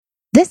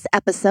This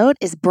episode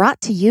is brought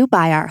to you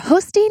by our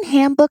Hosting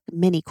Handbook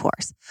mini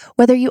course.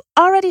 Whether you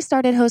already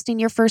started hosting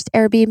your first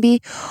Airbnb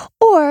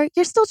or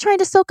you're still trying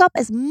to soak up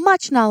as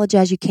much knowledge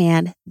as you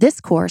can,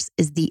 this course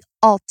is the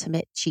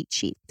ultimate cheat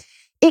sheet.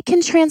 It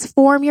can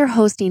transform your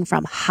hosting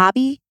from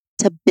hobby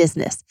to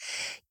business.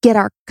 Get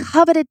our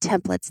coveted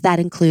templates that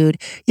include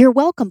your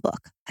welcome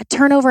book, a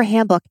turnover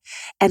handbook,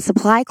 and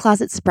supply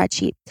closet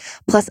spreadsheet,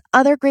 plus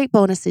other great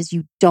bonuses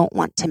you don't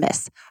want to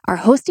miss. Our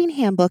hosting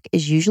handbook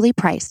is usually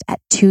priced at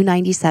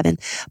 $297,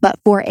 but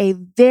for a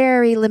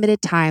very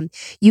limited time,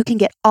 you can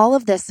get all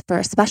of this for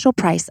a special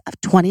price of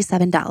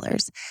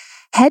 $27.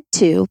 Head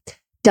to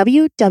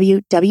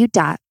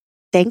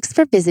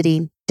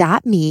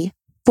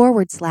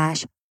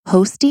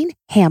www.thanksforvisiting.me/hosting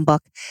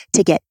handbook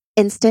to get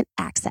instant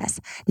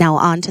access. Now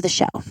on to the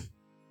show.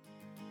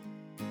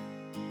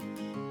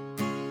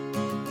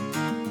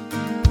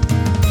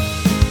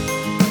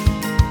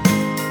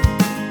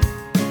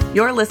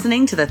 You're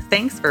listening to the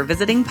Thanks for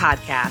Visiting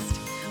podcast.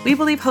 We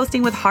believe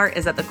hosting with heart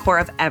is at the core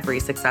of every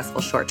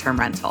successful short-term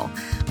rental.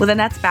 With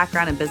Annette's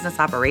background in business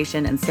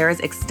operation and Sarah's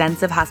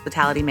extensive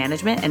hospitality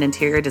management and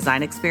interior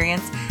design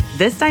experience,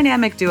 this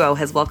dynamic duo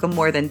has welcomed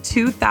more than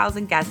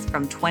 2,000 guests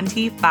from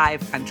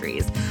 25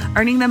 countries,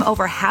 earning them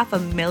over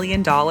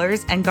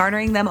 $500,000 and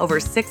garnering them over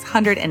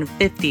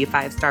 650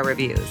 five-star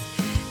reviews.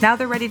 Now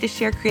they're ready to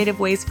share creative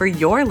ways for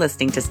your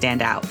listing to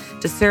stand out,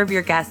 to serve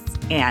your guests,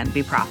 and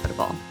be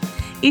profitable.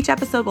 Each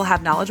episode will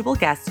have knowledgeable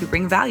guests who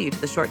bring value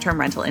to the short-term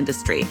rental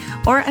industry,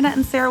 or Annette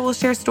and Sarah will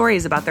share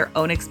stories about their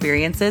own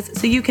experiences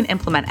so you can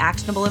implement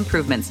actionable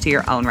improvements to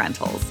your own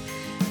rentals.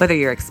 Whether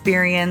you're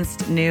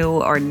experienced,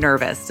 new, or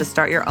nervous to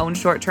start your own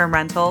short-term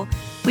rental,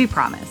 we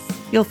promise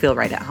you'll feel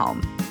right at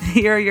home.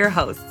 Here are your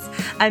hosts,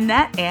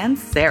 Annette and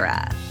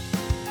Sarah.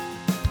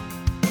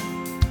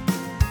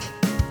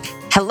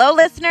 Hello,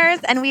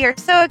 listeners, and we are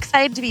so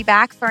excited to be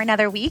back for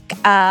another week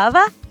of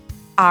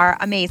our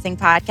amazing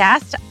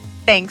podcast.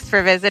 Thanks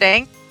for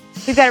visiting.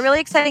 We've got a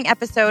really exciting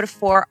episode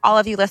for all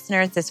of you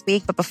listeners this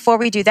week. But before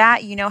we do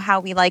that, you know how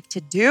we like to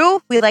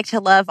do. We like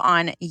to love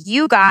on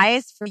you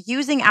guys for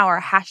using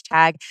our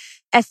hashtag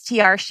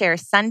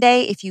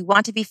STRShareSunday. If you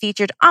want to be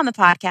featured on the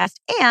podcast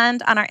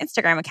and on our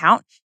Instagram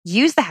account,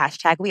 use the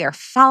hashtag. We are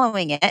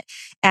following it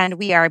and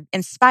we are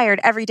inspired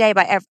every day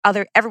by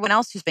everyone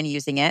else who's been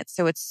using it.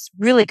 So it's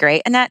really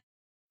great. And that,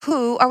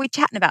 who are we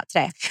chatting about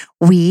today?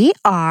 We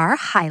are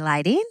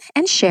highlighting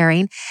and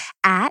sharing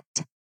at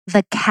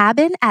The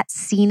Cabin at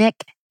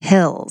Scenic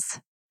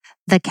Hills.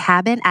 The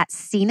Cabin at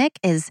Scenic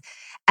is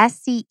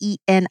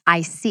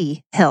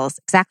SCENIC Hills,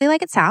 exactly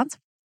like it sounds.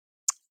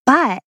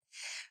 But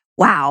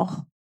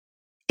wow,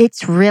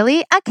 it's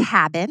really a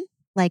cabin,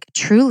 like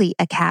truly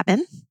a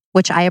cabin,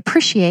 which I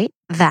appreciate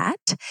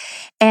that.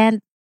 And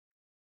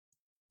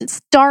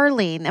it's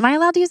darling. Am I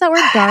allowed to use that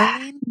word,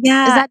 darling?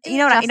 Yeah. Is that you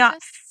know what?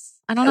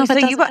 I don't know if it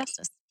does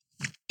justice.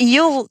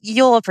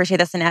 You'll appreciate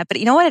this, Annette. But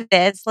you know what it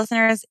is,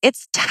 listeners?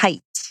 It's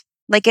tight.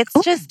 Like it's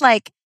just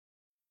like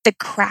the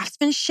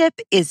craftsmanship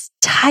is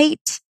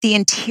tight. The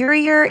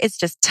interior is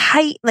just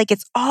tight. Like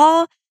it's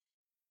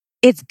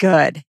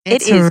good.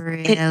 It's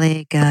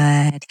really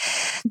good.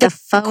 The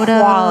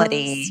photos.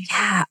 Quality.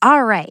 Yeah.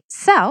 All right.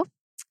 So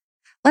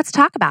let's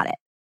talk about it.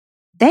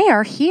 They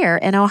are here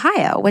in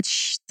Ohio,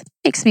 which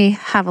makes me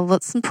have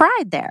some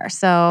pride there.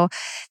 So,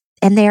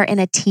 and they're in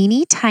a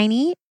teeny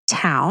tiny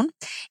town.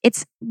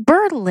 It's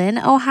Berlin,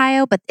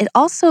 Ohio, but it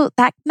also,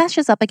 that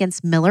meshes up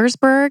against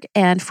Millersburg.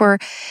 And for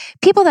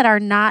people that are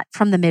not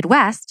from the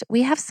Midwest,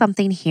 we have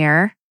something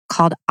here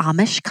called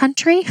Amish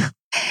country.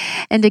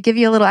 And to give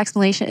you a little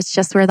explanation, it's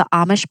just where the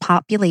Amish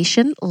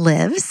population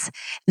lives.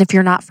 And if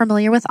you're not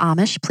familiar with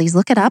Amish, please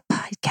look it up.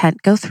 I can't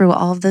go through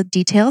all of the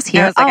details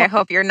here. I was like, I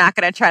hope you're not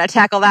going to try to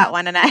tackle that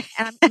one. And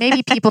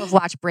maybe people have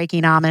watched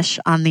Breaking Amish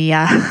on the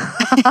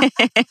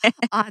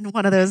on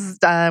one of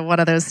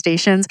those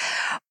stations.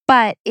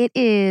 But it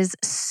is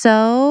it's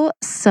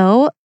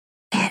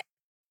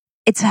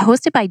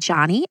hosted by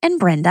Johnny and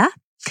Brenda.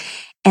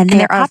 And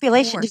their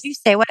population, did you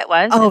say what it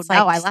was? Oh,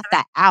 no, I left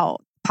that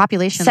out.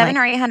 Population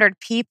 700 or 800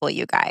 people,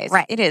 you guys.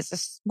 Right. It is a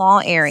small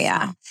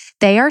area. So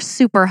they are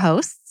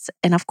Superhosts,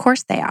 and of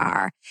course they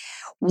are.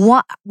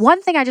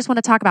 One thing I just want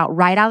to talk about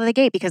right out of the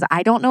gate, because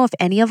I don't know if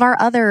any of our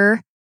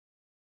other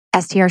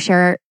STR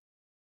Share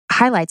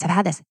highlights have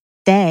had this.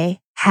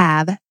 They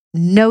have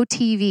no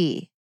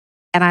TV.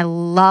 And I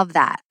love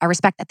that. I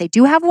respect that. They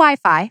do have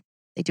Wi-Fi.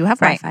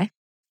 Wi-Fi.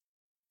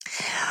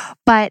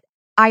 But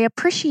I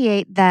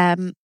appreciate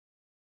them.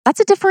 That's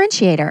a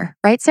differentiator,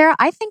 right, Sarah?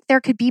 I think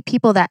there could be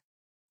people that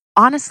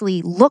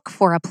honestly look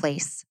for a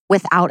place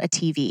without a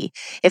TV.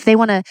 If they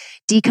want to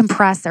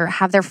decompress or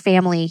have their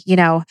family,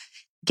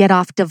 get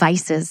off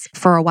devices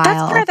for a while.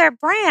 That's part of their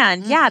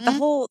brand. Mm-hmm. Yeah. The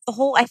whole,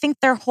 I think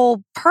their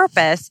whole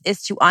purpose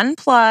is to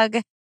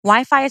unplug.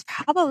 Wi-Fi is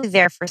probably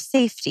there for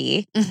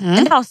safety. Mm-hmm.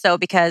 And also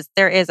because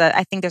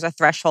I think there's a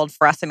threshold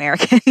for us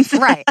Americans.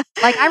 Right.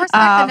 Like I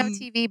respect the no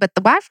TV, but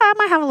the Wi-Fi I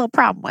might have a little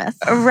problem with.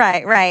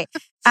 Right.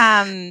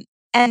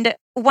 And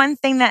one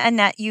thing that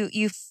Annette,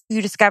 you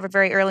discovered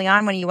very early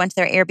on when you went to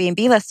their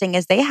Airbnb listing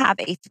is they have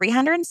a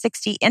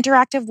 360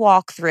 interactive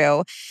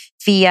walkthrough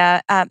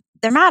via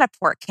their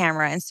Matterport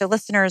camera. And so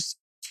listeners,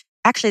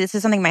 actually, this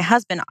is something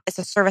it's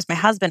a service my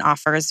husband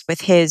offers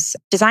with his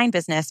design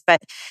business,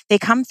 but they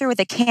come through with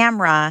a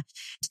camera.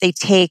 They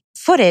take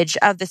footage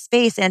of the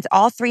space and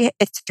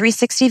it's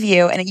 360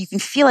 view. And you can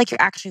feel like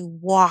you're actually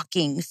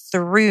walking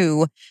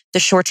through the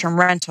short-term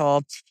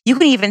rental. You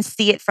can even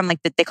see it from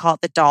they call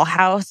it the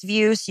dollhouse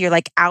view. So you're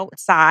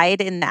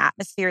outside in the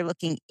atmosphere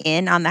looking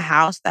in on the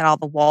house at all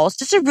the walls,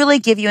 just to really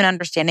give you an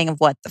understanding of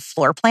what the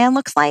floor plan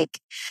looks like.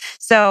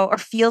 Or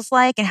feels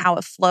like and how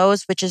it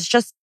flows, which is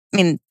just,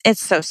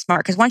 it's so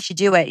smart because once you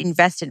do it,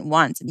 invest it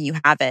once and you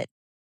have it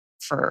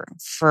for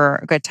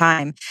a good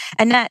time.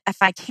 Annette, if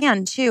I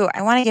can too,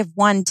 I want to give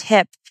one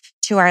tip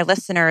to our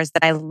listeners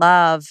that I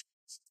love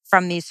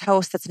from these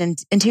hosts. That's an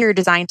interior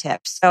design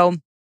tip. So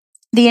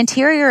the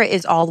interior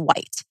is all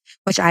white,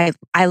 which I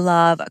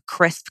love a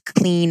crisp,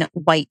 clean,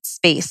 white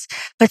space.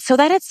 But so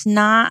that it's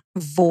not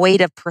void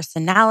of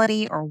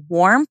personality or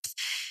warmth,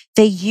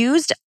 they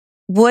used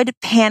wood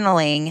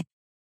paneling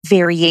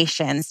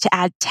variations to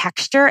add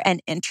texture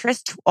and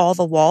interest to all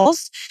the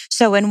walls.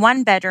 So in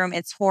one bedroom,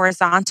 it's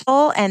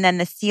horizontal and then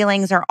the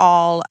ceilings are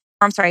all,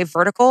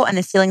 vertical and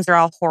the ceilings are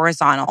all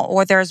horizontal,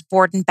 or there's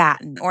board and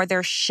batten, or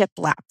there's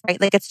shiplap, right?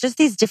 It's just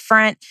these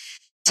different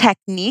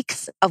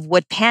techniques of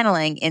wood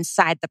paneling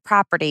inside the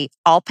property,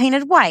 all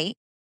painted white.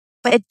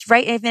 But it's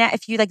right, even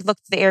if you look at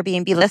the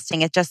Airbnb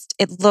listing, it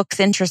looks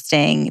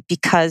interesting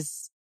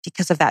because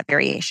of that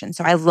variation.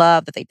 So I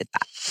love that they did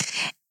that.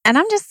 And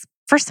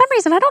for some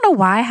reason, I don't know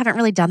why I haven't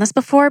really done this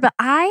before, but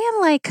I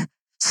am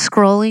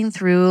scrolling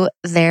through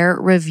their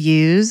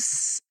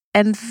reviews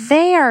and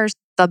they are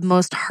the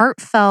most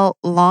heartfelt,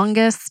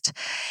 longest,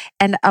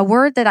 and a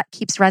word that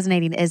keeps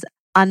resonating is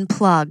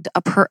unplugged,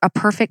 a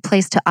perfect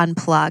place to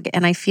unplug.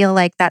 And I feel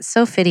like that's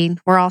so fitting.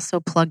 We're all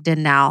so plugged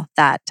in now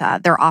that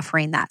they're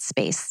offering that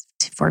space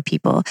for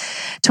people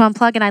to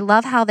unplug. And I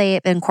love how they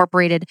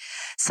incorporated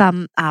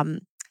some of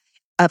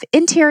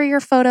interior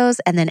photos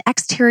and then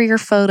exterior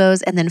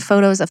photos and then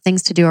photos of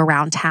things to do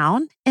around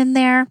town in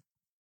their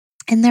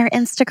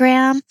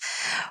Instagram.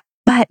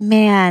 But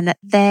man,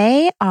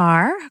 they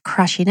are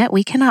crushing it.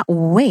 We cannot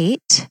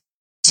wait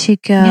to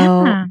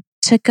go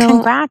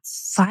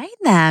Congrats. find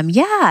them.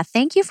 Yeah.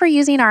 Thank you for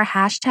using our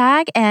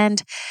hashtag.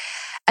 And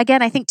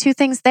again, I think two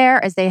things there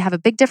is they have a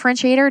big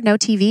differentiator, no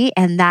TV,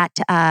 and that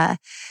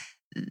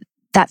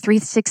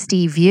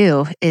 360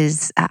 view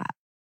is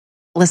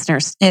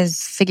listeners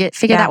figure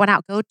that one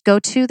out. Go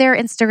to their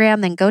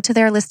Instagram, then go to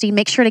their listing.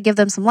 Make sure to give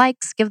them some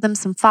likes, give them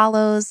some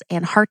follows,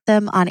 and heart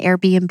them on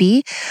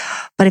Airbnb.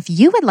 But if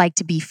you would like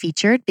to be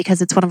featured,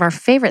 because it's one of our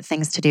favorite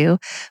things to do,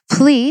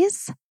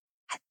 please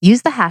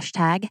use the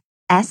hashtag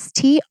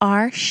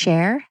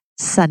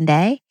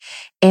STRShareSunday,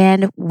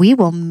 and we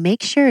will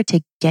make sure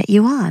to get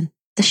you on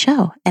the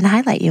show and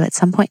highlight you at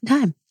some point in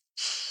time.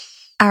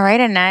 All right,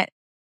 Annette.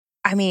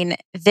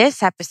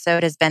 This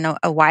episode has been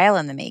a while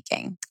in the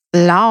making.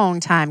 Long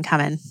time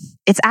coming.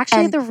 It's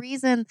actually the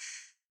reason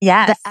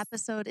the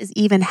episode is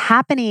even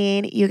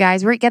happening. You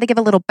guys, we're going to give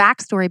a little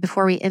backstory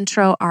before we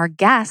intro our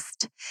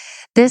guest.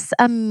 This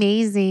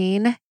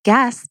amazing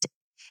guest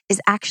is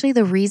actually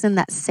the reason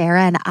that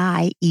Sarah and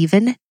I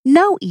even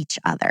know each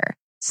other.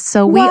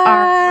 So we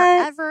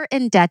are forever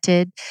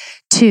indebted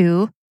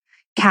to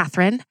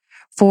Catherine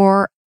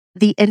for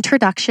the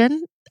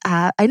introducing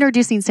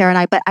Sarah and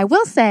I. But I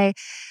will say,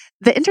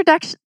 the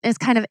introduction is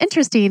kind of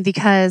interesting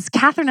because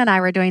Catherine and I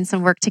were doing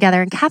some work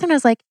together and Catherine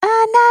was like,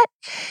 Annette,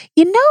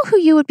 you know who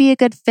you would be a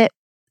good fit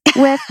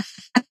with?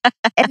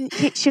 And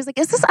she was like,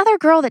 is this other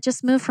girl that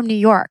just moved from New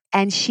York?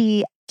 And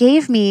she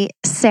gave me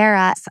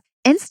Sarah's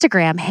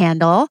Instagram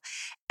handle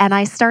and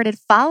I started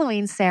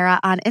following Sarah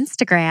on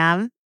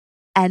Instagram.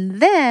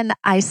 And then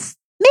I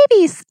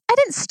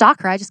didn't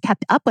stalk her. I just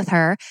kept up with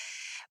her.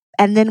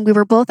 And then we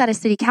were both at a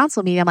city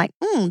council meeting. I'm like,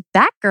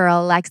 that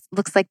girl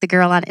looks like the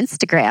girl on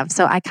Instagram.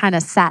 So I kind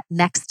of sat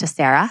next to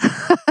Sarah.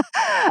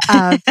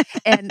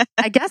 And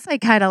I guess I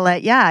kind of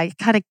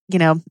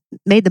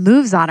made the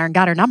moves on her and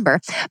got her number.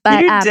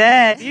 But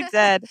You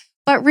did.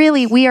 But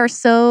really, we are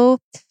so,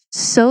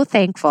 so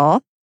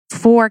thankful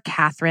for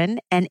Catherine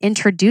and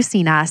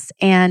introducing us.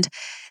 And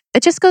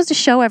it just goes to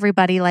show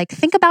everybody,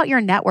 think about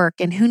your network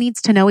and who needs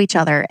to know each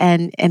other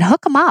and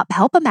hook them up,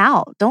 help them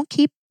out. Don't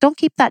keep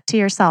that to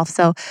yourself.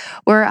 So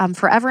we're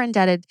forever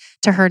indebted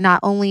to her, not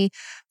only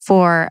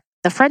for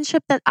the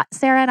friendship that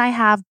Sarah and I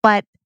have,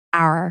 but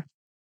our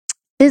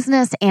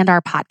business and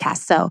our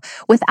podcast. So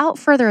without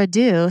further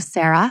ado,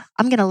 Sarah,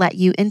 I'm going to let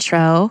you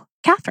intro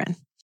Catherine.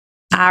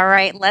 All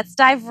right, let's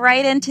dive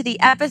right into the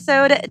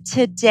episode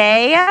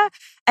today.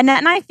 Annette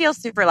and I feel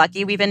super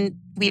lucky. We've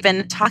We've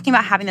been talking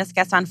about having this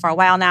guest on for a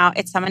while now.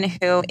 It's someone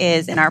who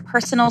is in our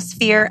personal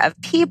sphere of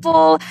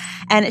people,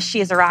 and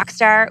she is a rock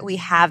star. We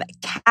have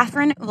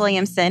Catherine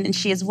Williamson, and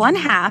she is one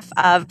half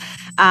of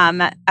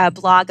a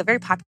very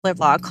popular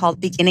blog called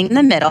Beginning in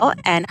the Middle.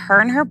 And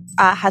her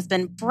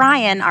husband,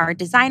 Brian, are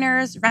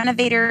designers,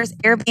 renovators,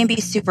 Airbnb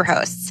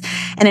superhosts.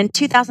 And in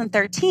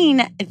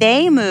 2013,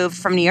 they moved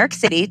from New York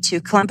City to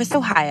Columbus,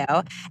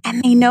 Ohio,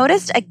 and they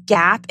noticed a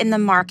gap in the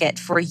market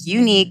for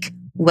unique,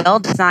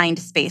 well-designed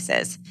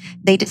spaces.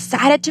 They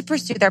decided to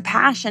pursue their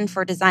passion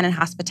for design and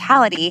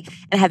hospitality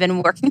and have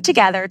been working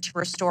together to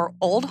restore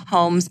old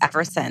homes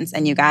ever since.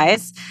 And you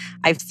guys,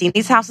 I've seen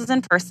these houses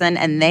in person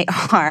and they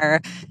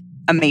are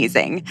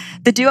amazing.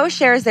 The duo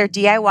shares their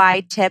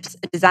DIY tips,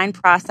 design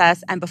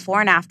process, and before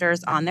and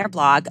afters on their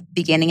blog,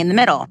 Beginning in the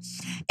Middle,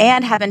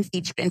 and have been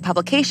featured in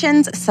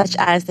publications such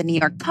as the New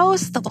York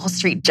Post, the Wall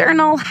Street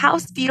Journal,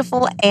 House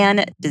Beautiful,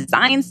 and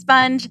Design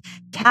Sponge.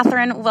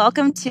 Catherine,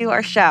 welcome to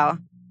our show.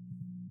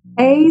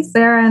 Hey,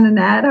 Sarah and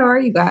Annette, how are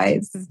you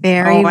guys?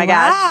 Very Oh my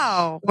gosh.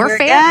 wow. We're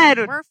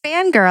We're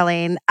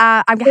fangirling.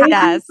 Thank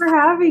you for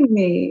having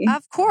me.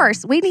 Of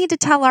course. We need to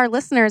tell our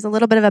listeners a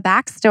little bit of a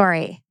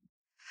backstory.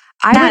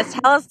 Tell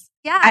us.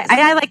 Yeah.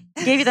 I like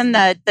gave them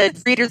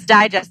the Reader's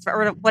Digest,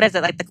 or what is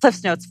it, like the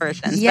Cliffs Notes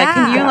version. Yeah. But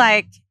can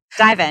you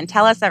dive in?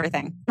 Tell us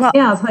everything. Well,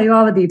 yeah, I'll tell you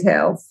all the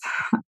details.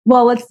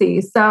 Well, let's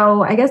see.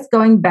 So I guess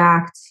going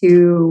back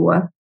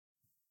to,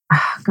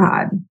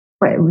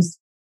 it was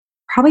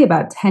probably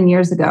about 10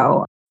 years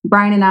ago.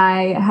 Brian and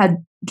I had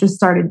just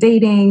started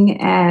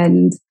dating,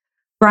 and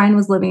Brian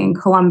was living in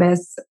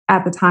Columbus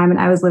at the time, and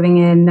I was living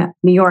in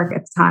New York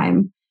at the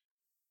time.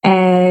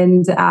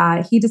 And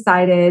he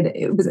decided,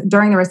 it was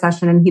during the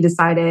recession, and he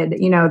decided,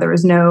 there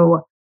was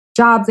no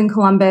jobs in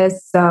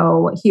Columbus,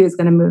 so he was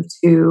going to move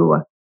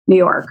to New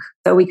York.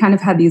 So we kind of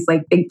had these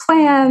big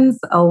plans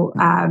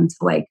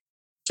to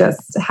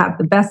just have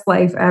the best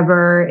life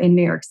ever in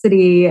New York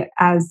City,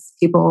 as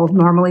people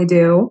normally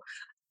do.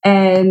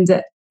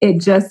 And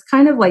it just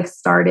kind of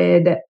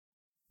started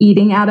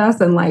eating at us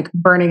and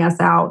burning us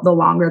out the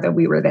longer that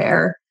we were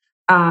there.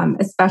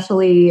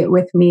 Especially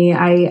with me,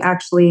 I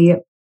actually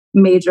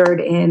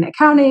majored in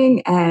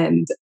accounting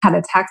and had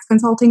a tax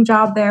consulting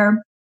job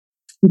there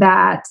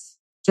that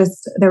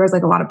there was a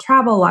lot of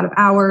travel, a lot of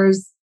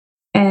hours.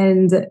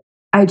 And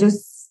I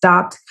just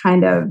stopped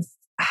kind of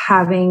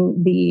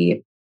having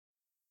the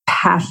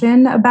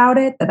passion about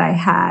it that I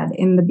had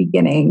in the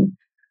beginning.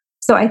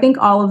 So I think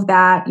all of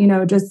that,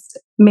 just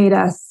made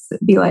us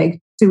be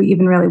like, do we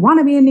even really want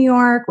to be in New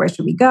York? Where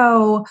should we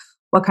go?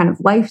 What kind of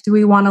life do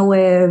we want to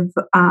live?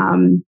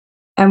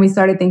 And we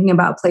started thinking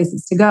about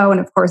places to go.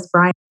 And of course,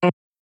 Brian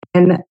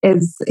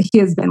he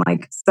has been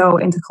so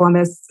into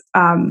Columbus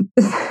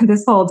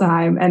this whole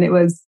time. And it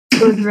was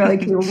really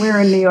cute. When we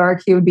were in New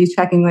York, he would be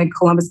checking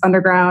Columbus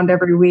Underground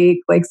every week,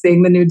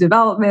 seeing the new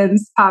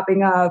developments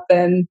popping up.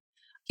 And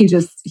he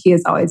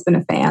has always been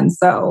a fan.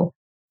 So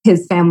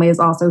his family is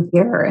also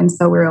here. And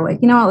so we were like,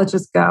 let's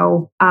just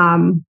go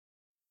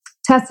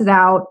test it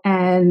out.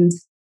 And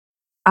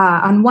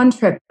on one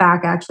trip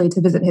back, actually,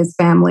 to visit his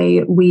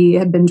family, we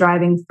had been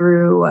driving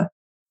through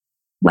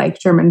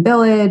German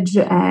Village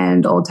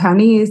and Old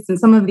Town East and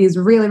some of these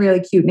really,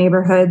 really cute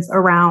neighborhoods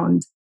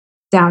around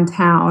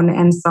downtown,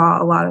 and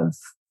saw a lot of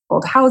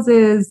old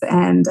houses.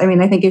 And I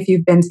mean, I think if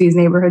you've been to these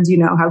neighborhoods, you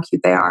know how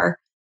cute they are.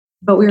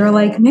 But we were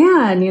like,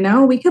 man,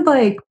 we could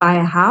buy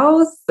a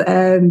house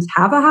and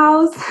have a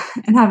house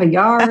and have a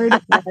yard.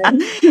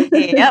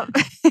 Yep.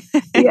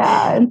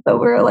 Yeah. And so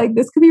we were like,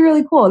 this could be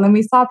really cool. And then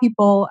we saw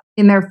people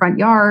in their front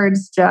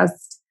yards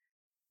just,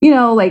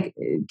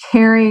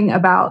 caring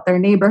about their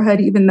neighborhood,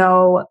 even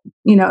though,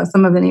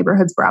 some of the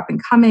neighborhoods were up and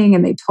coming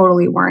and they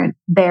totally weren't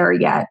there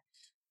yet.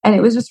 And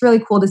it was just really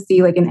cool to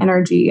see an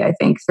energy, I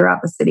think, throughout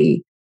the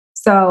city.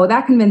 So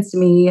that convinced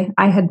me.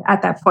 I had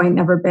at that point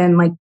never been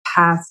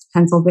past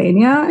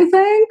Pennsylvania, I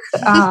think,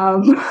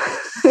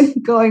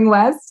 going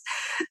west.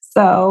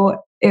 So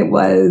it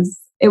was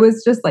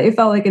just it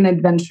felt like an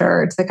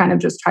adventure to kind of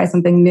just try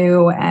something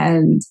new.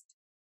 And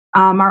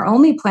our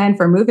only plan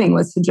for moving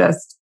was to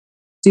just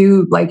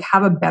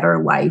have a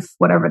better life,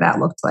 whatever that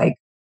looked like.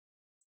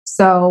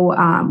 So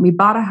we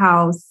bought a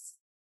house,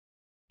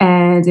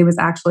 and it was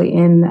actually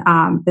in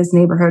this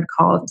neighborhood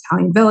called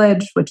Italian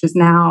Village, which is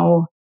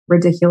now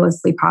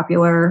ridiculously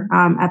popular.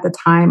 At the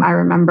time, I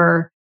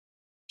remember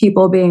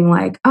people being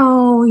like,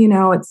 oh,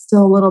 it's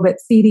still a little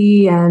bit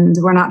seedy, and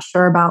we're not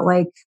sure about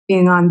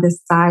being on this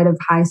side of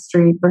High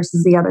Street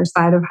versus the other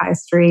side of High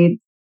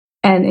Street.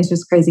 And it's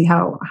just crazy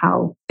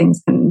how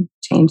things can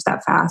change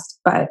that fast.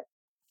 But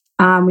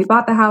we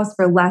bought the house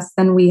for less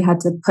than we had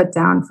to put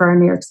down for our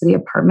New York City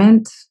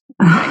apartment.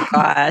 Oh my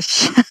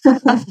gosh.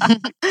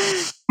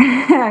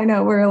 I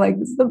know. We're like,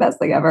 this is the best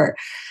thing ever.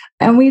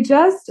 And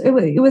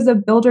it was a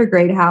builder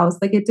grade house.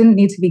 It didn't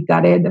need to be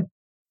gutted,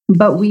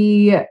 but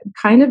we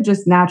kind of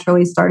just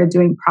naturally started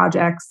doing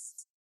projects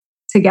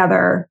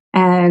together.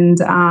 And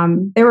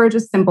they were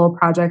just simple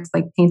projects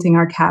like painting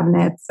our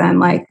cabinets,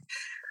 and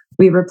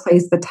we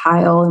replaced the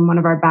tile in one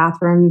of our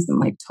bathrooms and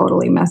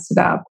totally messed it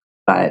up.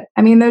 But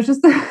I mean, there's just,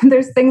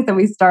 there's things that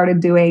we started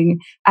doing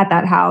at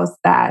that house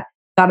that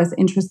got us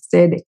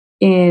interested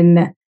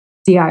in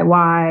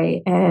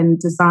DIY and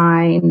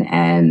design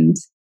and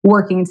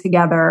working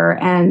together.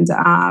 And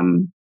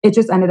it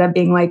just ended up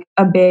being like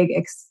a big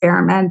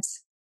experiment.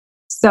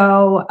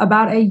 So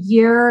about a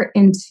year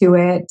into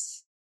it,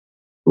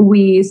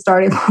 we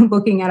started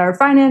looking at our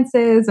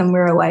finances and we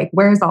were like,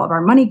 where's all of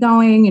our money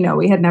going? You know,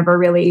 we had never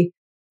really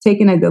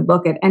taken a good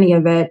look at any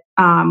of it.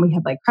 We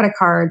had like credit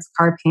cards,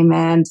 car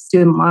payments,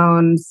 student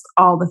loans,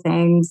 all the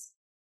things.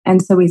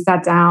 And so we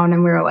sat down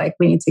and we were like,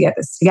 we need to get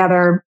this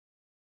together.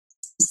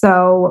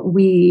 So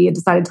we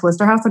decided to list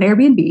our house on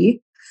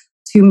Airbnb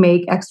to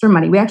make extra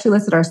money. We actually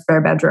listed our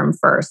spare bedroom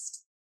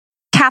first.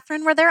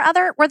 Catherine, were there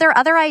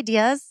other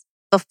ideas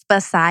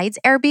besides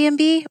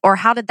Airbnb, or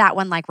how did that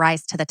one like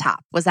rise to the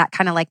top? Was that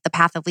kind of like the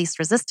path of least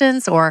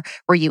resistance, or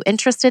were you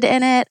interested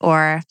in it,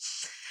 or?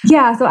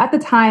 Yeah. So at the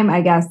time,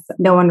 I guess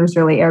no one was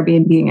really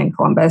Airbnb-ing in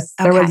Columbus.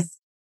 Okay. There was,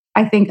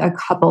 I think, a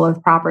couple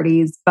of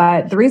properties,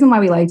 but the reason why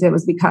we liked it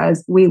was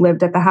because we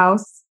lived at the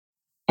house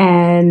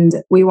and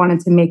we wanted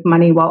to make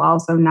money while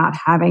also not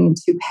having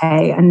to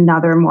pay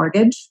another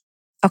mortgage.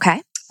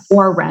 Okay.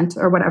 Or rent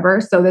or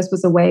whatever. So this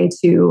was a way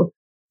to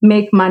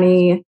make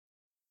money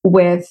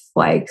with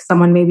like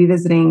someone maybe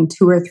visiting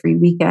 2 or 3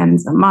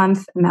 weekends a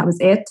month, and that was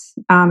it.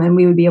 And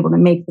we would be able to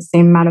make the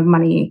same amount of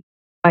money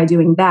by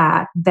doing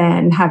that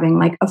than having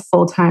like a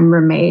full-time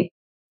roommate.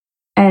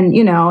 And,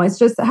 you know, it's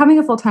just having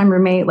a full-time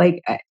roommate,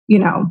 like, you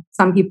know,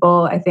 some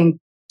people I think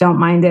don't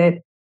mind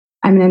it.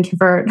 I'm an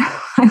introvert.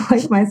 I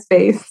like my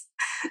space.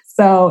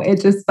 So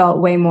it just felt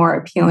way more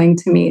appealing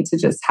to me to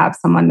just have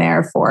someone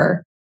there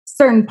for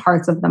certain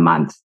parts of the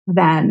month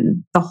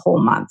than the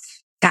whole month.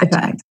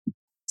 Gotcha.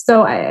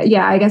 So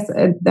I guess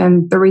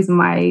then the reason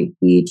why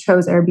we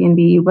chose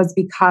Airbnb was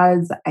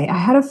because I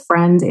had a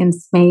friend in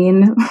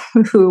Spain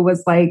who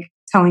was like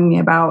telling me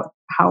about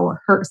how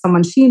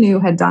someone she knew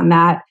had done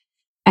that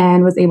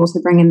and was able to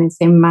bring in the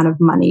same amount of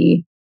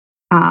money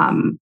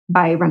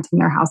by renting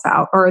their house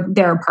out or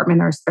their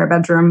apartment or spare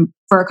bedroom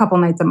for a couple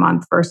nights a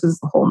month versus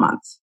the whole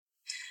month.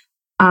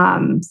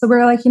 So we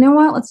were like, you know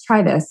what, let's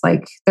try this.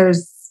 Like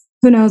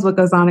who knows what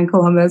goes on in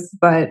Columbus,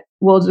 but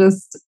we'll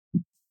just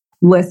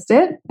list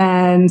it.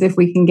 And if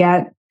we can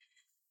get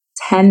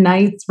 10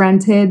 nights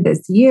rented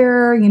this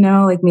year, you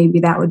know, like maybe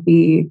that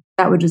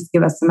would just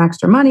give us some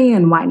extra money.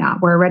 And why not?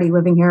 We're already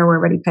living here. We're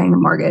already paying the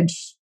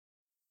mortgage.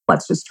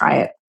 Let's just try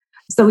it.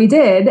 So we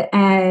did.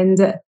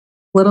 And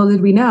little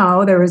did we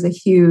know, there was a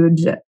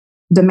huge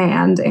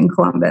demand in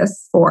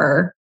Columbus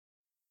for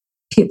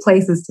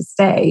places to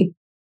stay.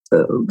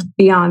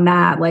 Beyond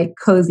that, like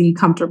cozy,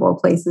 comfortable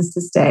places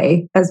to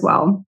stay as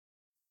well.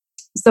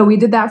 So we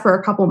did that for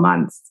a couple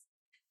months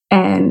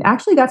and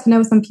actually got to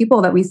know some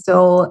people that we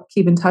still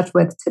keep in touch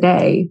with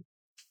today.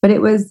 But it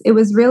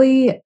was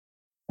really,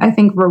 I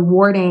think,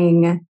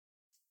 rewarding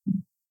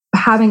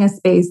having a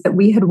space that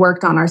we had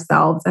worked on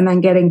ourselves and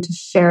then getting to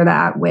share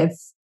that with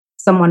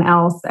someone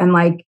else and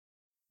like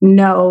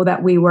know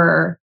that we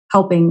were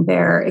helping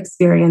their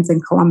experience in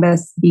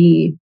Columbus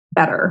be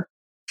better.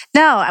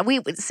 No,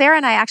 Sarah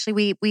and I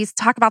actually, we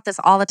talk about this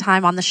all the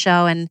time on the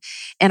show and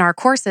in our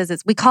courses.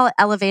 We call it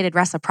elevated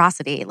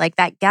reciprocity. Like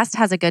that guest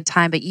has a good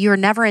time, but you're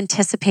never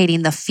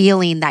anticipating the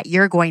feeling that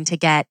you're going to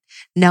get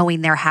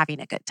knowing they're having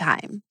a good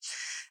time.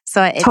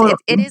 So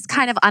it is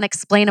kind of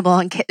unexplainable.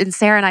 And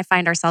Sarah and I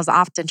find ourselves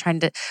often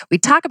we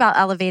talk about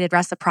elevated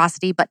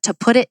reciprocity, but to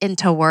put it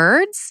into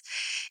words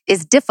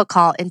is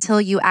difficult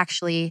until you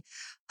actually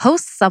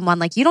host someone.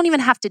 Like you don't even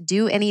have to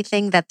do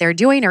anything that they're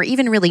doing or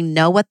even really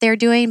know what they're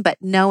doing, but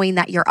knowing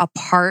that you're a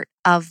part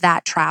of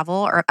that travel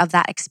or of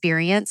that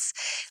experience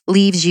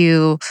leaves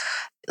you,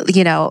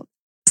 you know,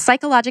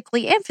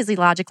 psychologically and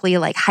physiologically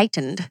like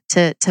heightened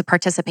to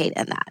participate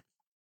in that.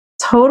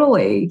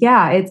 Totally.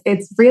 Yeah.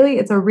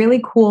 It's a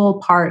really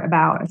cool part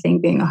about, I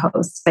think, being a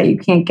host that you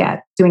can't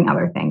get doing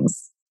other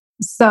things.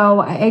 So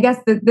I guess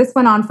this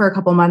went on for a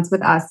couple months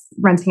with us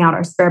renting out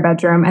our spare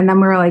bedroom. And then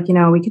we were like, you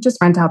know, we could just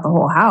rent out the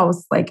whole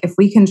house. Like if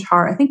we can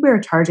I think we were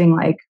charging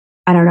like,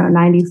 I don't know,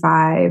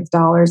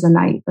 $95 a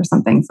night or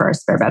something for a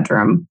spare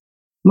bedroom.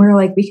 We were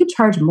like, we could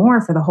charge more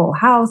for the whole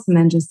house and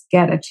then just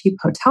get a cheap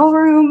hotel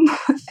room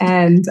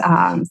and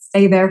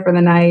stay there for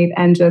the night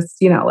and just,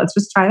 you know, let's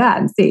just try that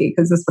and see,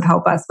 because this would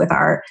help us with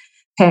our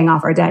paying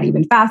off our debt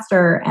even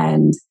faster.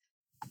 And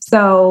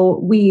so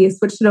we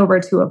switched it over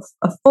to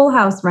a full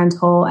house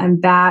rental,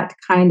 and that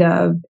kind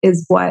of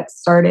is what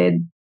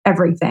started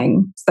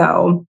everything.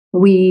 So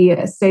we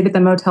stayed at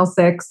the Motel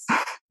 6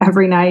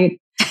 every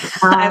night.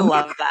 I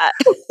love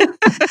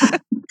that.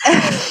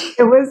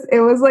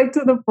 It was like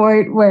to the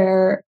point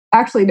where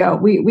actually no,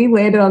 we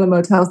landed on the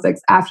Motel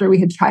 6 after we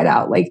had tried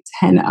out like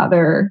 10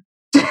 other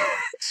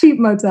cheap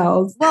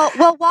motels. Well,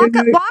 walk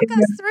us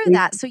through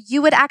that. So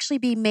you would actually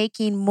be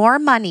making more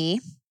money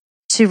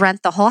to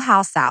rent the whole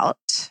house out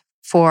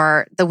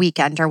for the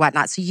weekend or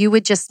whatnot. So you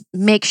would just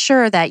make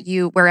sure that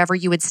wherever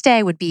you would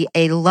stay would be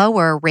a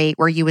lower rate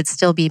where you would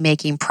still be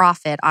making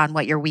profit on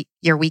what your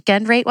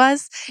weekend rate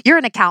was. You're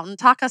an accountant.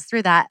 Talk us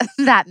through that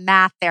that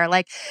math there.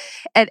 Like,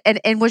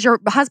 and was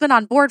your husband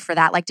on board for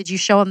that? Like, did you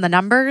show him the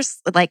numbers?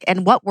 Like,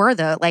 and what were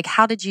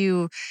how did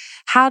you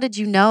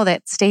know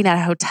that staying at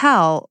a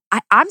hotel?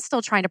 I'm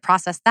still trying to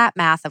process that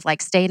math of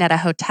like staying at a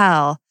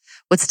hotel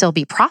would still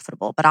be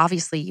profitable, but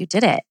obviously you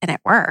did it and it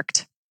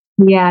worked.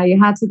 Yeah, you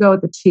had to go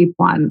with the cheap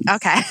ones.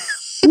 Okay.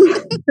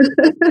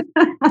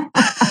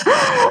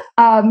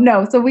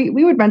 No, so we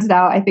would rent it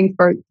out, I think,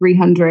 for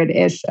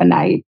 $300-ish a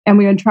night. And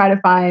we would try to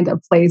find a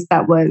place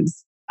that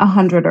was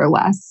 $100 or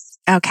less.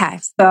 Okay.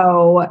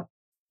 So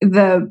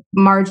the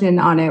margin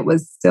on it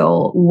was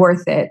still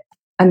worth it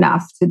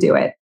enough to do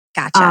it.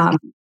 Gotcha.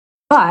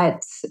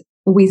 But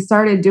we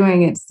started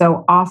doing it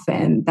so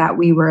often that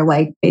we were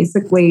like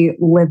basically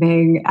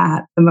living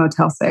at the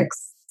Motel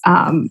 6.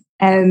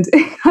 And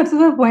it got to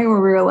the point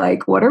where we were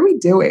like, what are we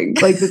doing?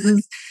 Like, this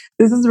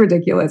is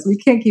ridiculous. We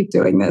can't keep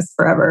doing this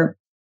forever.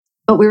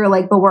 But we were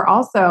like, but we're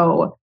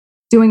also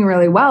doing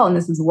really well and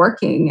this is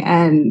working.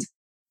 And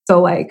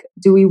so like,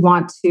 do we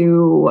want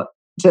to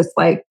just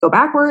like go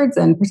backwards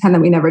and pretend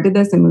that we never did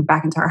this and move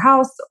back into our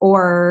house?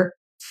 Or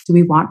do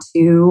we want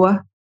to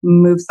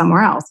move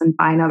somewhere else and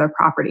buy another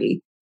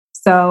property?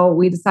 So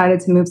we decided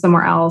to move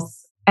somewhere else.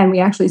 And we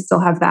actually still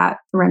have that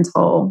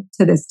rental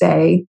to this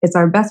day. It's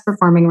our best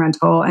performing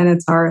rental and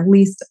it's our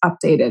least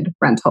updated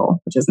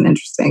rental, which is an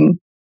interesting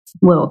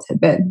little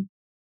tidbit.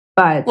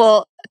 But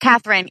well,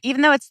 Catherine,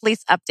 even though it's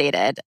least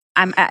updated,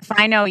 if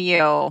I know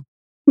you,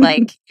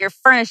 like your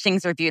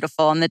furnishings are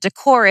beautiful and the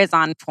decor is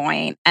on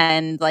point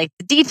and like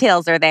the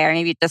details are there.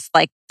 Maybe just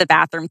like the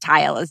bathroom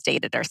tile is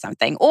dated or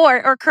something,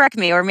 or correct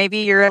me, or maybe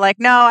you're like,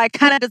 no, I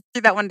kind of just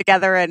threw that one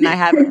together and I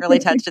haven't really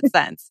touched it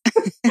since.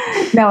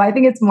 No, I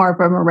think it's more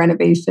from a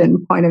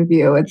renovation point of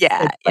view. It's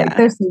like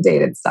there's some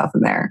dated stuff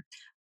in there,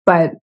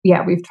 but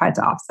yeah, we've tried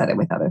to offset it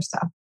with other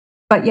stuff.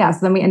 But yeah, so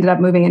then we ended up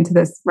moving into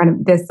this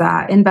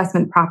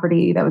investment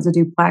property that was a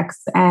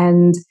duplex,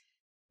 and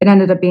it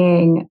ended up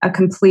being a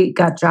complete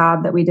gut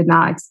job that we did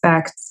not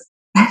expect.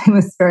 It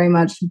was very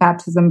much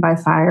baptism by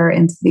fire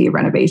into the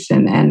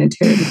renovation and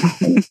interior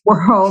design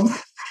world.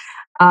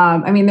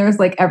 I mean, there was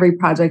like every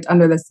project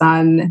under the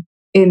sun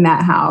in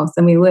that house,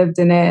 and we lived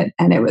in it.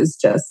 And it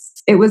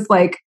was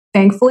like,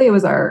 thankfully, it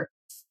was our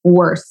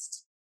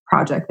worst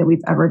project that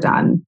we've ever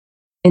done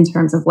in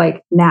terms of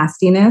like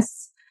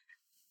nastiness.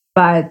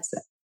 But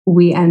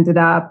we ended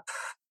up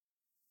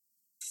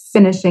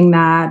finishing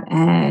that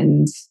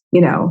and,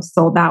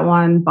 sold that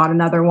one, bought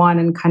another one,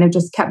 and kind of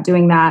just kept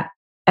doing that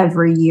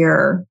every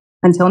year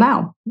until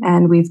now.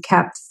 And we've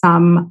kept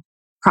some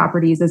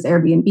properties as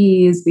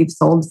Airbnbs. We've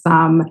sold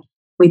some.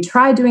 We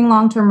tried doing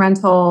long-term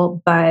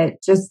rental,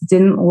 but just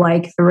didn't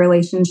like the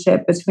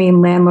relationship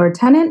between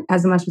landlord-tenant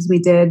as much as we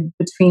did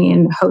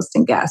between host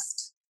and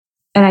guest.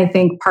 And I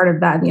think part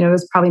of that,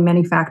 there's probably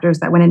many factors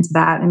that went into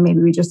that. And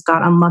maybe we just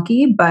got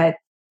unlucky, but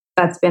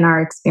that's been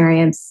our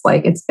experience.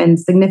 Like, it's been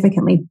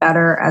significantly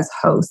better as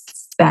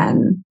hosts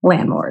than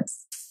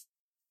landlords.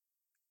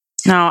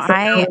 No,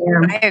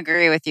 I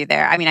agree with you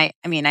there. I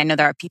mean, I know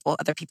there are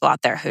other people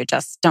out there who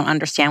just don't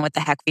understand what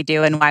the heck we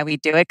do and why we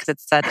do it, because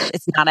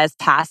it's not as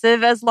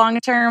passive as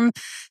long-term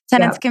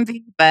tenants can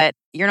be, but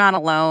you're not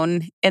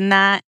alone in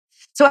that.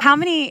 So how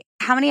many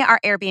are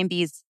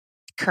Airbnbs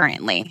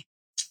currently?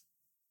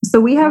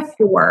 So we have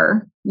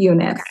 4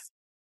 units. Okay.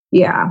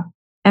 Yeah.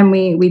 And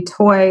we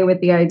toy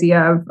with the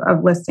idea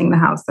of listing the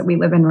house that we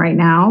live in right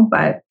now,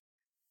 but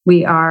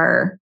we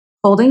are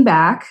holding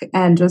back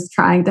and just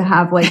trying to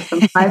have like some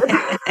private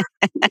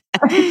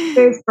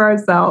space for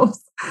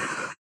ourselves.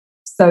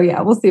 So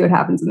yeah, we'll see what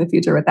happens in the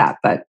future with that.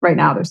 But right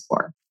now there's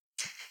 4.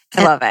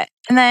 I love it.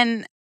 And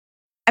then,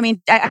 I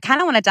mean, I kind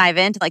of want to dive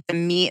into like the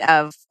meat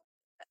of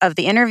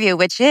the interview,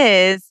 which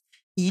is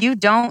you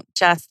don't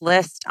just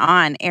list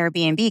on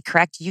Airbnb,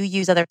 correct? You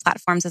use other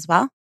platforms as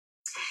well?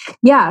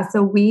 Yeah.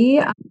 So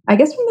I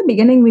guess from the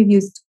beginning, we've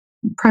used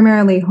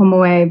primarily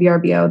HomeAway,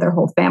 VRBO, their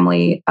whole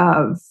family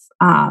of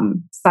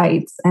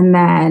sites, and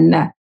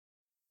then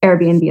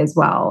Airbnb as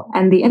well.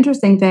 And the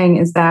interesting thing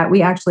is that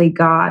we actually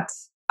got,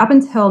 up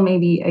until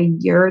maybe a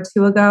year or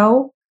 2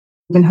 ago,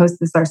 we've been this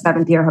is our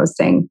 7th year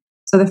hosting.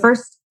 So the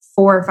first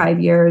 4 or 5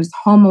 years,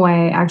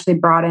 HomeAway actually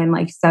brought in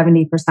like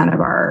 70% of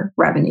our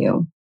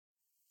revenue.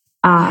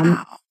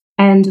 Wow.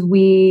 And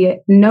we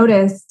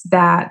noticed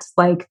that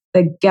like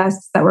the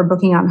guests that were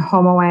booking on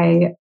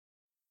HomeAway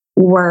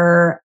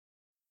were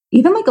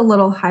even like a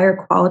little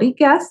higher quality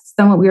guests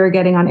than what we were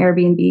getting on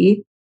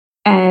Airbnb.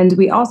 And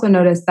we also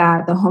noticed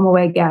that the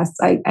HomeAway guests,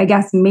 I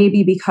guess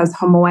maybe because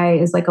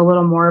HomeAway is like a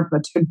little more of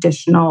a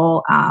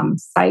traditional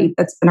site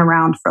that's been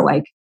around for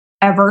like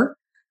ever,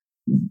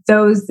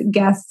 those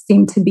guests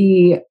seem to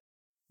be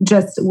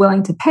just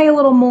willing to pay a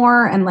little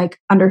more and like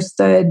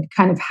understood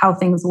kind of how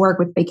things work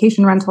with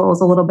vacation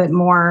rentals a little bit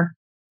more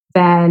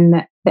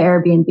than the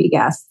Airbnb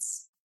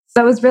guests.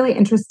 So it was really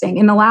interesting.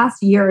 In the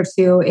last year or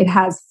 2, it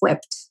has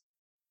flipped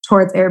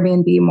towards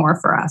Airbnb more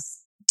for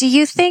us. Do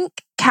you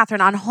think,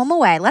 Catherine, on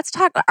HomeAway, let's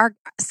talk,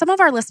 some of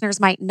our listeners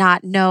might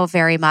not know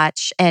very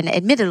much, and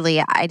admittedly,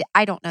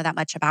 I don't know that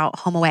much about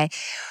HomeAway.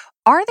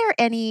 Are there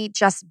any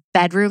just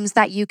bedrooms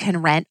that you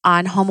can rent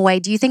on HomeAway?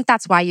 Do you think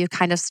that's why you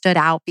kind of stood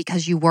out,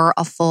 because you are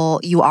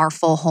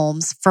full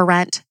homes for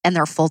rent and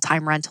they're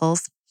full-time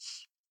rentals?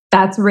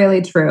 That's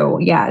really true.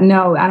 Yeah.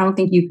 No, I don't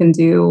think you can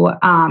do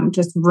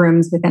just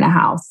rooms within a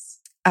house.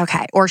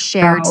 Okay. Or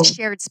shared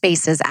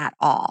spaces at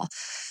all.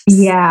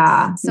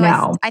 Yeah. So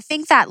no. I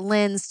think that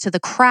lends to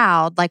the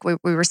crowd, like we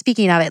were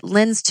speaking of, it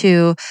lends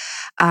to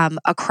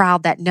a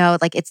crowd that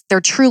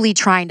they're truly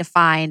trying to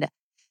find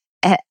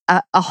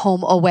a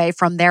home away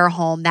from their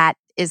home that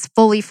is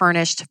fully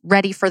furnished,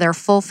 ready for their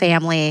full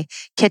family,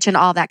 kitchen,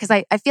 all that. Because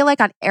I feel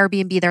like on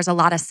Airbnb, there's a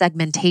lot of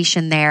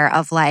segmentation there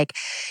of like,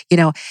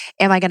 am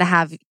I going to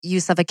have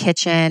use of a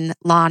kitchen,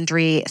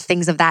 laundry,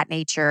 things of that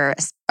nature,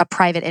 a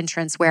private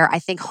entrance, where I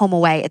think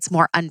HomeAway, it's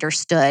more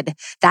understood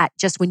that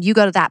just when you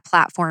go to that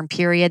platform,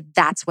 period,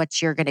 that's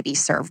what you're going to be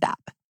served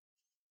up.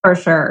 For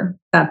sure.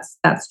 That's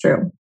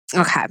true.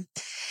 Okay.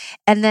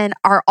 And then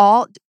are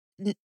all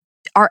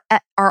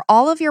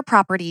of your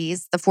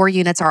properties, the 4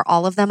 units, are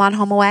all of them on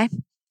HomeAway?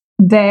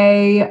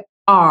 They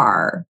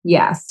are,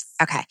 yes.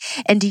 Okay.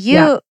 And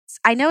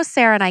I know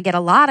Sarah and I get a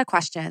lot of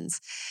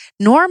questions.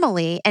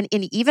 Normally, and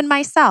even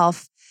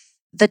myself,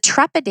 the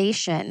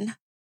trepidation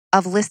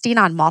of listing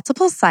on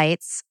multiple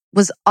sites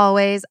was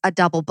always a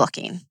double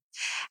booking.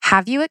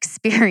 Have you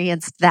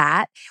experienced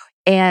that?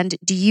 And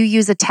do you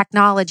use a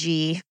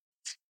technology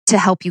to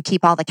help you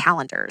keep all the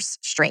calendars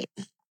straight?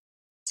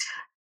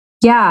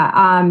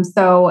 Yeah.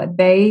 So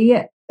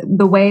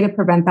the way to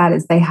prevent that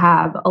is they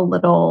have a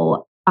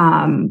little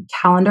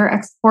calendar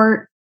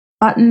export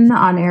button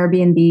on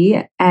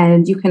Airbnb,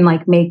 and you can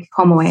make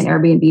HomeAway and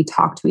Airbnb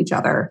talk to each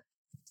other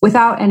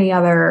without any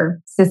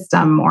other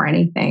system or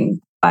anything.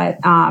 But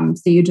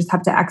so you just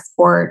have to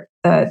export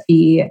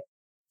the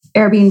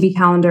Airbnb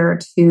calendar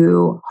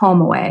to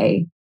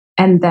HomeAway,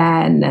 and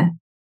then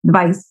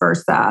vice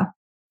versa,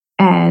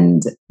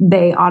 and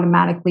they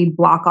automatically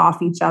block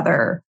off each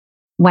other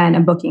when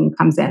a booking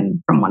comes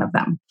in from one of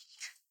them.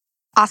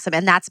 Awesome.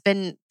 And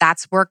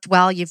that's worked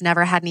well. You've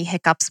never had any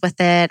hiccups with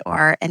it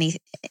or any,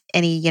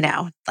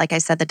 like I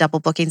said, the double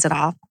bookings at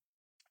all?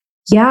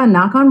 Yeah,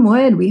 knock on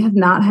wood, we have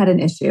not had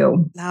an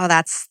issue. No,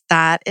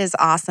 that is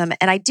awesome.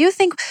 And I do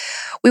think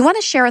we want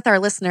to share with our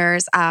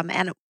listeners,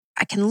 and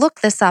I can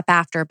look this up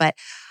after, but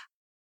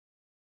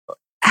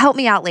help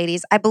me out,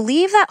 ladies. I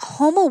believe that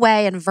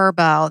HomeAway and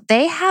Vrbo,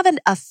 they have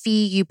a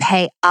fee you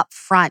pay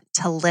upfront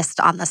to list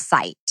on the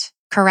site,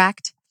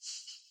 correct?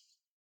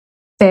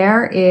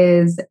 There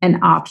is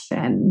an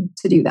option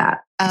to do that.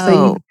 Oh,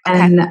 so you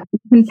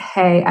can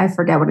pay, I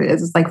forget what it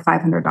is. It's like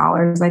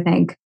 $500, I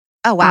think.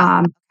 Oh,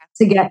 wow.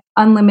 To get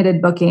unlimited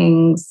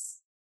bookings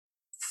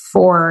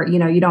for,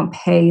 you don't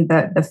pay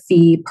the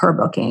fee per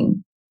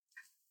booking.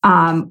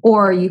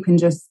 Or you can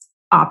just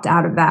opt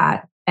out of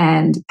that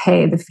and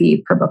pay the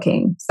fee per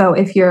booking. So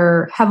if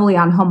you're heavily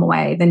on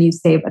HomeAway, then you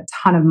save a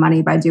ton of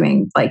money by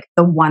doing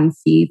the one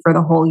fee for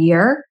the whole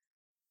year.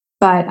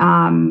 But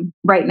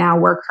right now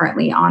we're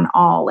currently on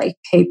all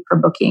pay per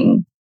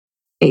booking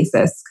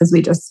basis because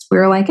we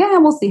were like,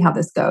 we'll see how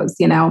this goes,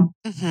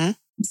 Mm-hmm.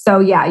 So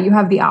yeah, you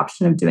have the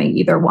option of doing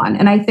either one.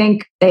 And I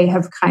think they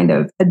have kind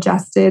of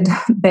adjusted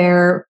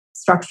their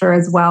structure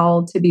as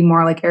well to be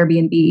more like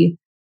Airbnb.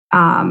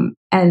 And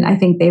I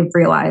think they've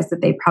realized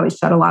that they probably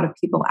shut a lot of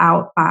people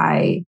out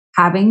by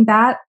having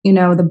that,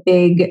 the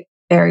big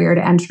barrier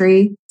to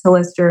entry to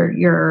list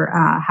your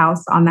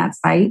house on that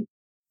site.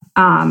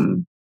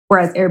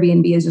 Whereas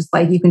Airbnb is just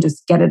you can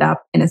just get it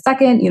up in a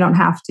second. You don't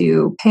have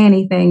to pay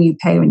anything. You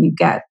pay when you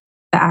get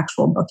the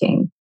actual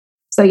booking.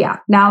 So yeah,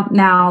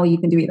 now you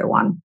can do either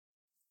one.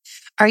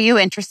 Are you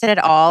interested at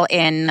all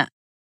in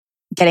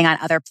getting on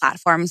other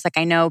platforms?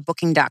 I know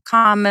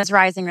Booking.com is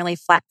rising really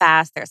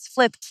fast. There's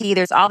Flipkey.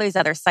 There's all these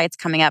other sites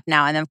coming up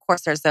now. And then of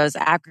course there's those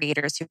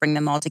aggregators who bring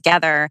them all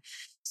together.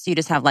 So you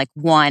just have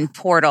one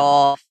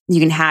portal. You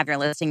can have your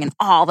listing in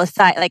all the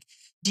sites.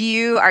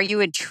 Are you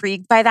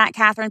intrigued by that,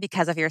 Catherine,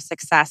 because of your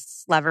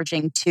success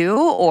leveraging too?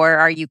 Or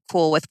are you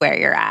cool with where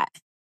you're at?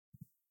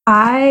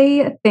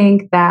 I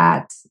think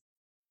that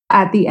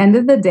at the end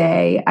of the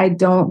day, I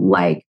don't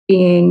like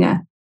being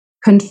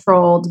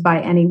controlled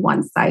by any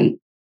one site.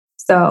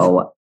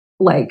 So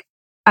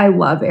I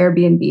love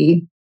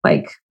Airbnb.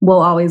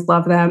 We'll always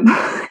love them.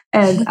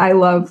 And I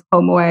love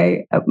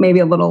HomeAway, maybe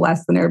a little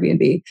less than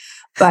Airbnb.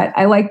 But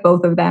I like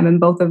both of them, and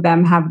both of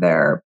them have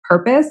their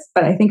purpose.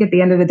 But I think at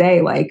the end of the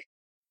day,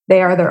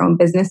 they are their own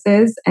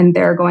businesses, and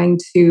they're going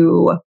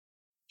to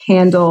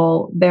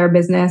handle their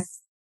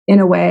business in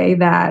a way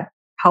that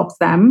helps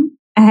them.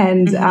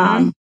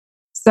 And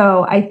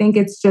so I think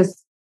it's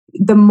just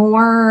the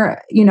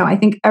more, I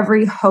think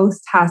every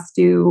host has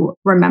to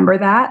remember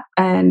that.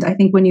 And I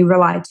think when you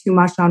rely too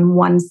much on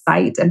one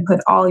site and put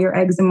all your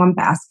eggs in one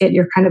basket,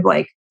 you're kind of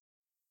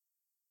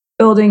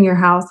building your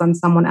house on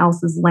someone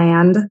else's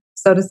land,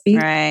 so to speak.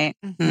 Right.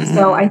 Mm-hmm.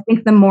 So I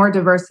think the more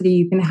diversity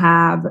you can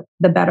have,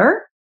 the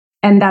better.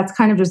 And that's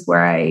kind of just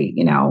where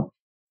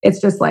it's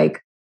just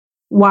like,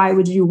 why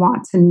would you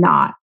want to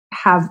not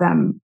have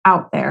them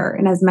out there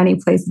in as many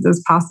places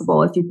as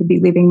possible if you could be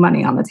leaving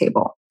money on the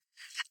table?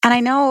 And I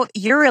know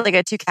you're really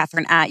good too,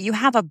 Catherine. You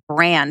have a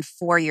brand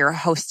for your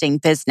hosting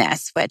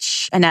business,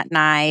 which Annette and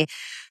I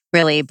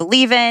really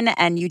believe in,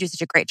 and you do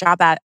such a great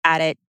job at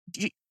it.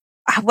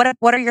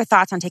 What are your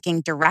thoughts on taking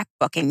direct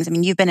bookings? I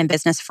mean, you've been in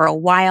business for a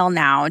while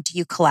now. Do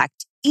you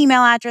collect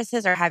email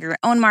addresses or have your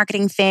own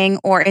marketing thing?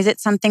 Or is it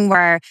something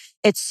where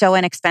it's so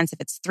inexpensive,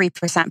 it's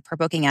 3% per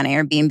booking on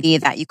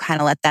Airbnb that you kind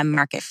of let them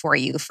market for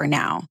you for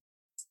now?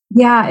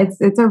 Yeah,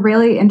 it's a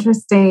really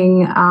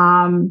interesting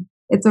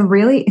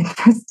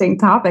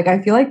topic.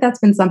 I feel like that's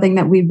been something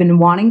that we've been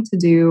wanting to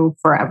do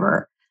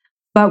forever,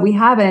 but we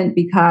haven't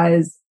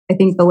because I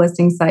think the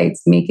listing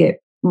sites make it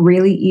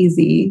really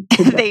easy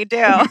to They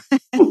do.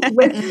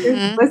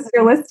 list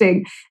your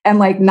listing and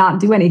like not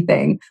do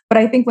anything. But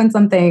I think when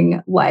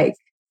something like,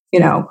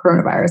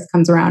 coronavirus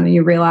comes around and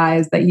you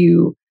realize that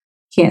you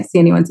can't see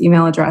anyone's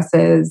email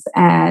addresses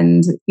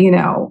and,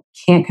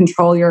 can't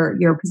control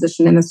your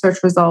position in the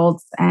search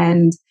results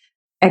and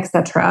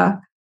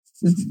etc.,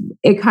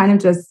 it kind of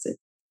just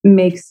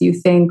makes you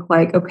think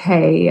like,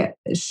 okay,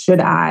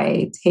 should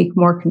I take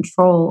more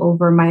control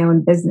over my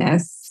own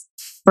business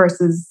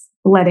versus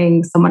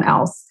letting someone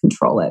else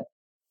control it?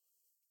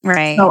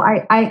 Right. So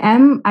I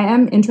am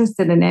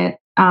interested in it.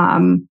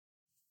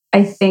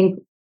 I think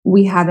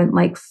we haven't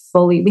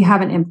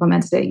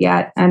implemented it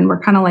yet, and we're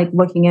kind of like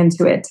looking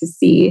into it to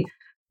see.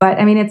 But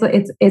I mean,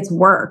 it's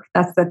work.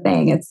 That's the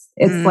thing. It's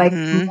like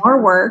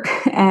more work,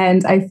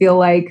 and I feel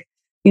like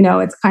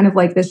it's kind of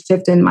like this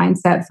shift in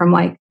mindset from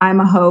like I'm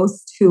a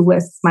host who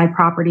lists my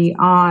property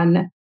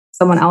on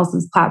someone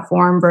else's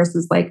platform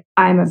versus like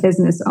I'm a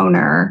business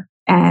owner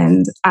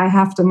and I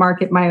have to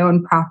market my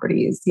own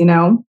properties.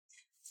 Right.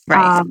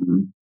 I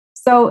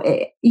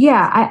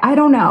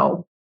don't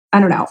know.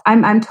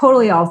 I'm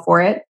totally all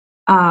for it.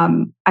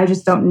 I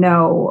just don't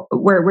know.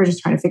 We're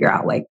just trying to figure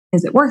out like,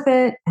 is it worth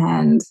it?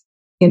 And,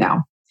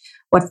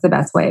 what's the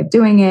best way of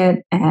doing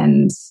it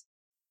and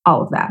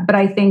all of that. But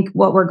I think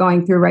what we're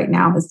going through right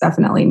now has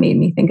definitely made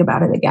me think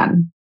about it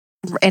again.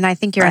 And I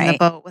think you're in the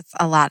boat with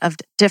a lot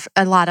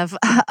of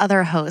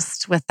other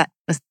hosts that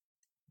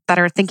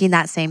are thinking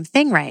that same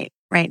thing right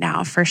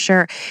now, for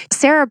sure.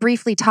 Sarah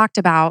briefly talked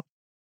about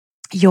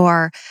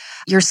your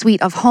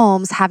suite of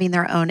homes having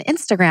their own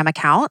Instagram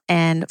account,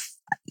 and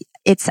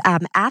it's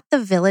at the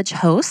Village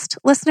Host.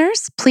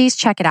 Listeners, please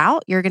check it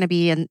out. You're going to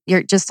be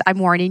I'm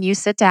warning you,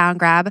 sit down,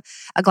 grab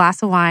a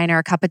glass of wine or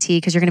a cup of tea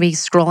because you're going to be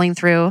scrolling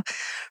through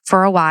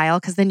for a while,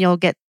 because then you'll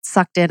get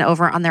sucked in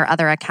over on their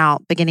other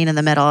account beginning in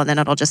the middle, and then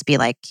it'll just be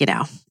like,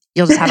 you'll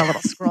just have a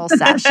little scroll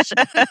sesh.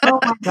 Oh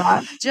my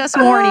God. Just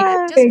warning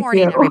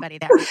everybody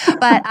there.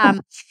 But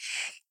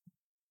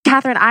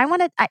Catherine, I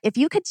wanted, if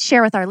you could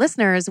share with our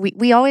listeners,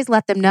 we always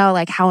let them know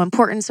like how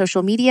important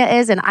social media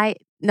is. And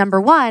number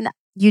one,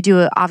 you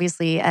do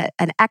obviously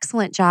an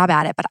excellent job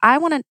at it, but I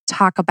want to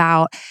talk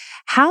about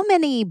how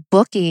many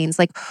bookings,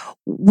 like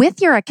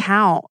with your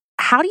account,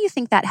 how do you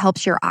think that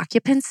helps your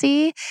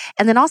occupancy?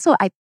 And then also,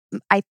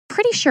 I'm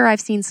pretty sure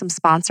I've seen some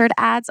sponsored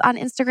ads on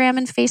Instagram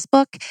and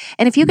Facebook.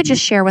 And if you could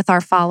just share with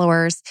our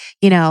followers,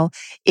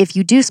 if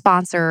you do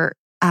sponsor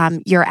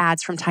your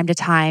ads from time to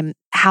time,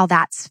 how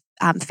that's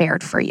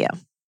fared for you.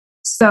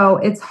 So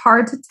it's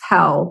hard to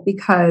tell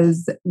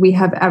because we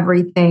have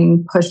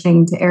everything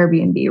pushing to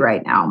Airbnb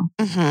right now.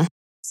 Mm-hmm.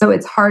 So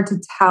it's hard to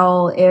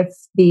tell if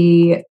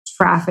the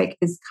traffic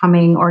is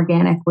coming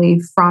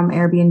organically from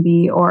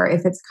Airbnb or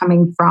if it's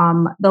coming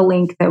from the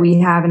link that we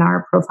have in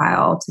our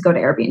profile to go to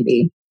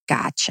Airbnb.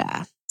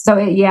 Gotcha. So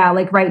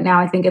like right now,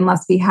 I think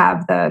unless we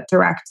have the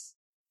direct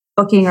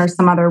booking or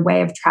some other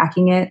way of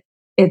tracking it,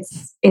 it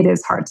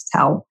is hard to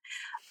tell.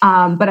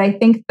 But I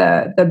think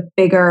the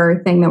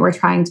bigger thing that we're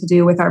trying to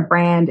do with our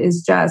brand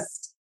is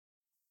just,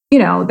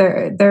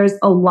 there's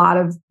a lot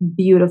of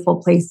beautiful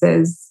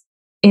places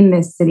in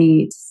this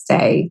city to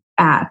stay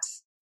at.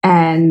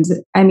 And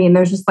I mean,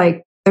 there's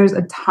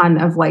a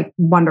ton of like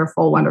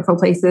wonderful, wonderful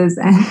places.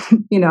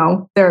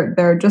 And,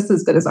 they're just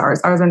as good as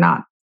ours. Ours are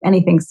not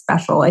anything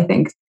special, I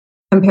think,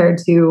 compared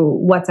to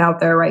what's out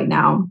there right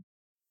now.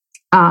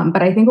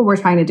 But I think what we're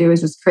trying to do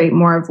is just create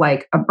more of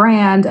like a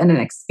brand and an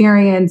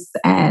experience.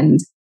 And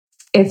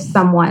if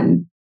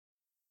someone,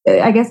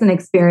 I guess, an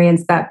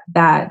experience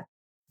that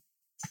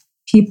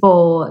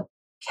people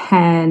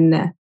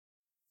can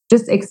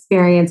just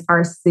experience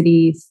our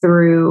city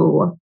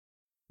through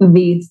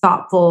the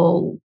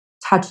thoughtful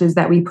touches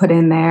that we put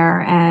in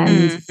there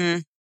and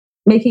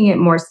making it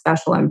more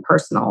special and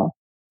personal.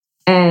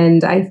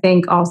 And I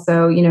think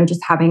also,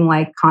 just having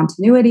like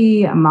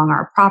continuity among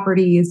our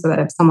properties so that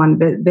if someone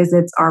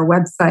visits our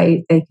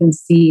website, they can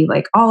see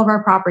like all of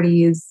our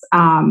properties.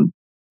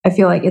 I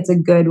feel like it's a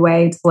good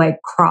way to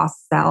like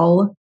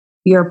cross-sell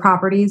your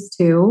properties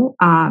too.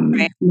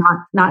 Right.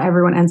 Not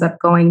everyone ends up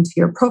going to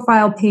your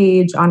profile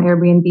page on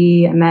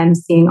Airbnb and then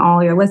seeing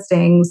all your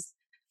listings.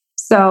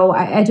 So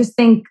I just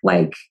think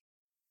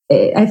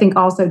I think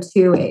also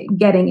too,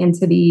 getting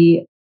into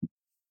the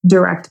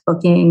direct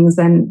bookings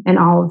and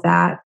all of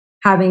that,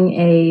 having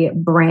a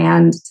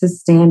brand to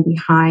stand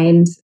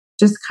behind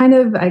just kind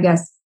of, I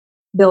guess,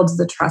 builds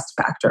the trust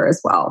factor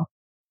as well.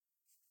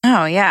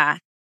 Oh, yeah.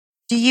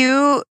 Do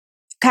you,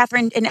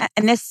 Catherine,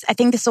 and this, I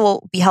think this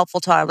will be helpful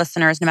to our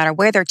listeners no matter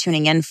where they're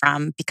tuning in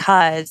from,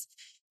 because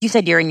you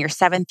said you're in your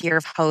 7th year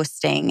of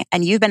hosting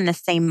and you've been in the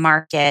same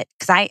market.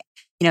 Because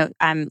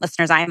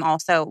listeners,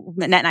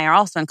 Annette and I are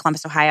also in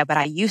Columbus, Ohio, but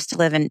I used to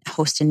live and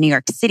host in New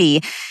York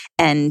City.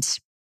 And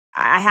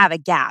I have a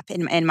gap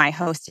in my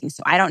hosting.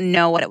 So I don't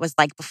know what it was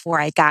like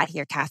before I got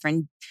here,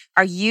 Catherine.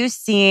 Are you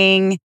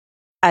seeing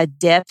a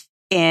dip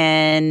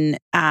in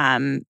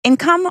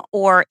income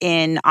or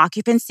in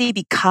occupancy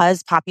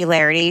because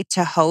popularity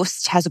to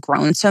host has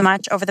grown so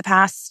much over the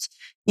past,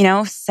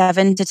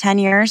 7 to 10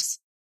 years?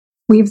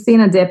 We've seen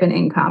a dip in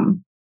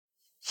income.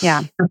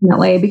 Yeah,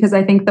 definitely. Because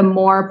I think the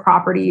more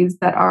properties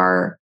that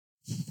are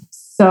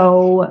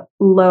so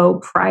low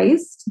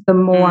priced, the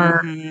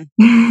more,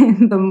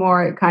 the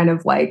more it kind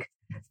of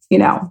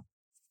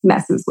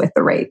messes with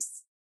the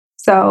rates.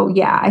 So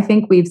yeah, I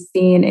think we've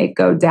seen it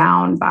go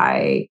down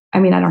by, I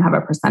don't have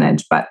a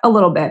percentage, but a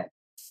little bit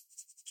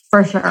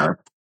for sure.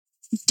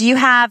 Do you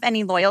have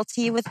any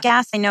loyalty with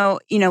guests? I know,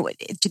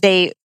 do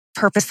they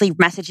purposely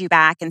message you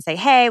back and say,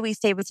 hey, we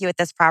stayed with you at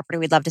this property.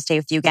 We'd love to stay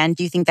with you again.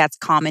 Do you think that's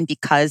common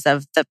because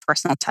of the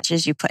personal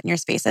touches you put in your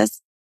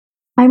spaces?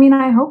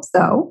 I hope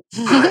so.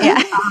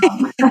 Yeah.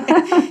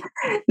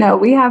 No,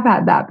 we have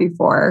had that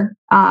before.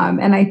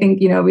 And I think,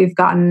 we've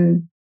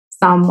gotten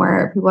some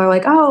where people are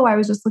like, oh, I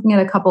was just looking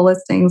at a couple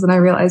listings and I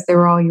realized they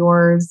were all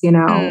yours,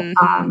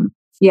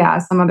 Yeah,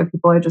 some other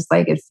people are just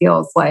like, it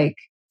feels like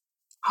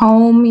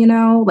home,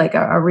 like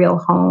a real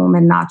home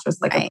and not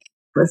just like a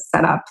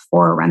set up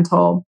for a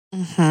rental.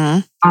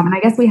 And I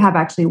guess we have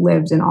actually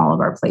lived in all of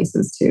our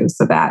places too.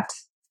 So that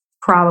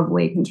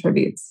probably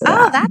contributes to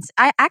that.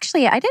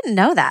 I didn't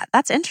know that.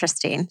 That's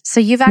interesting. So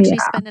you've actually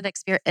spent an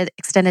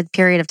extended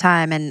period of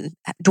time and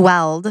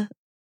dwelled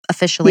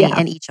officially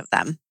in each of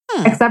them.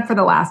 Except for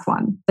the last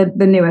one,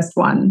 the newest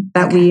one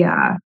that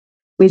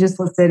we just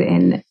listed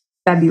in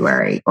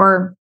February,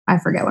 or I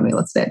forget when we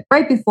listed,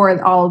 right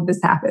before all of this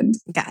happened.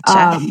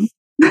 Gotcha.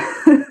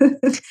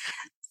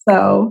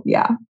 So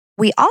yeah.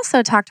 We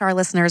also talk to our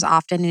listeners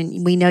often,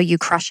 and we know you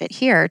crush it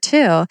here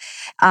too,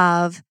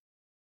 of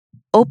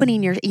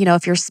opening your,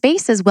 if your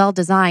space is well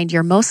designed,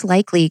 you're most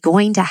likely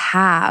going to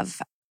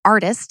have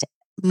artists,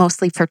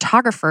 mostly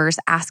photographers,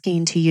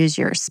 asking to use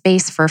your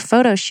space for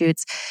photo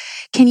shoots.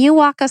 Can you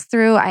walk us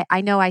through?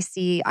 I know I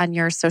see on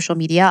your social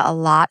media a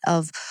lot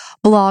of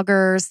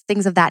bloggers,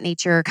 things of that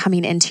nature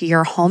coming into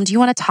your home. Do you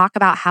want to talk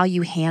about how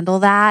you handle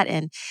that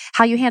and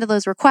how you handle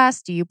those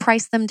requests? Do you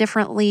price them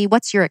differently?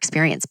 What's your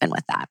experience been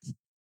with that?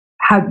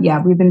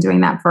 We've been doing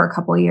that for a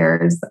couple of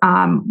years.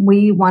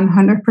 We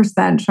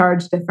 100%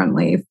 charge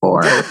differently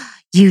for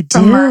you do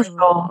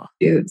commercial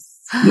shoots.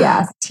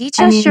 Yes. Teach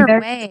us your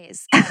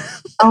ways.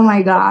 Oh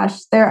my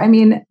gosh.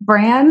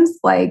 Brands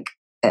like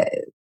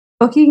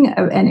booking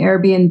an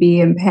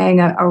Airbnb and paying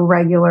a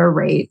regular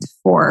rate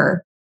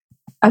for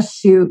a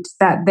shoot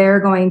that they're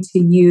going to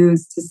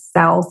use to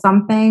sell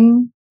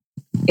something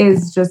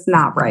is just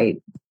not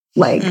right.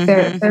 Like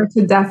there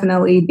should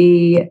definitely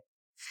be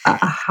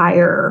a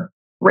higher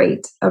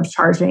rate of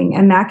charging.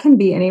 And that can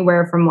be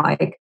anywhere from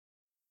like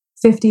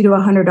 $50 to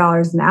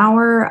 $100 an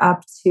hour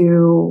up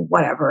to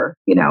whatever,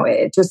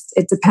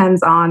 it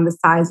depends on the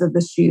size of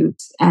the shoot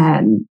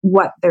and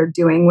what they're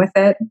doing with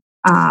it,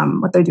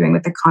 what they're doing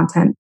with the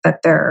content that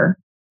they're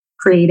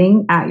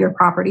creating at your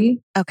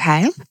property.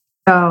 Okay.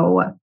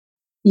 So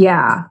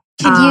yeah.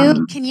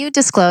 Can you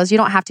disclose, you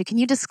don't have to, can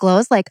you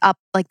disclose the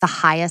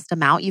highest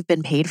amount you've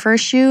been paid for a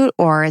shoot,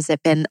 or has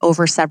it been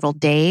over several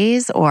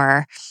days,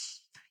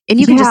 and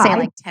you can just say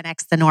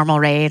 10x the normal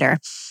rate, or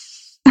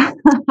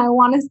I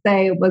want to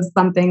say it was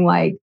something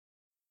like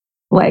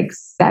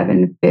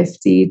 $750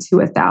 to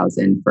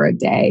 $1,000 for a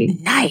day.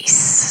 Nice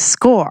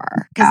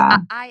score. Because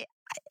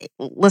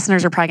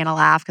listeners are probably going to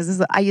laugh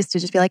because I used to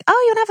just be like, oh,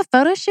 you want to have a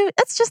photo shoot?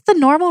 It's just the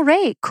normal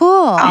rate.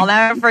 Cool. I'll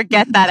never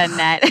forget that,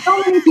 Annette. So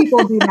many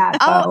people do that.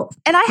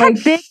 And I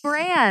had big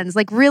brands,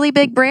 like really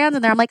big brands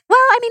in there. I'm like, well,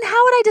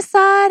 how would I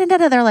decide? And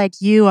they're like,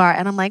 you are.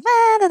 And I'm like,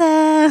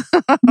 yeah.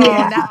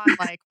 Now I'm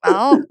like,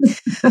 well.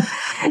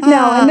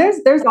 No, and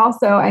there's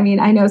also, I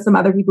know some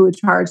other people who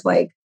charge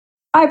like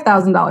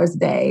 $5,000 a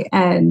day.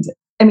 And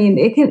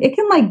it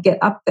can like get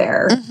up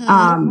there.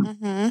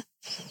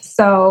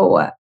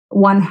 So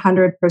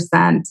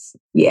 100%.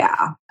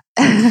 Yeah.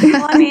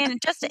 Well,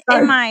 just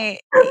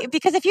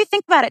because if you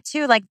think about it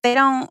too, like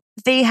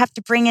they have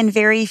to bring in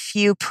very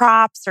few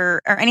props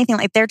or anything.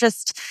 Like they're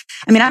just,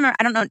 I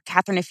don't know,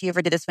 Catherine, if you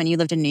ever did this when you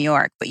lived in New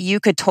York, but you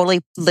could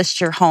totally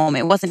list your home.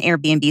 It wasn't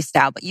Airbnb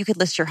style, but you could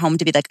list your home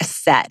to be like a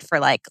set for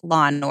like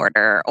Law and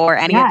Order or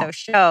any of those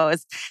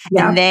shows.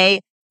 Yeah. And they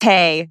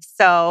pay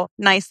so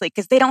nicely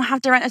because they don't have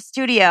to rent a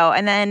studio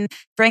and then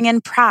bring in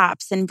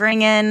props and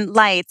bring in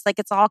lights. Like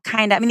it's all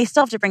kind of, they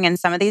still have to bring in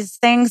some of these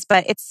things,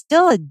 but it's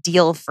still a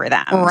deal for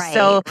them. Right.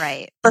 So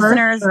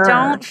listeners,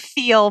 don't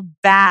feel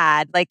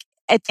bad. Like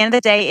at the end of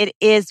the day, it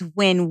is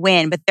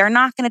win-win, but they're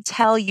not going to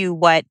tell you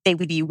what they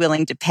would be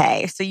willing to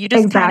pay. So you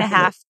just kind of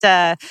have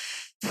to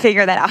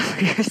figure that out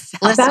for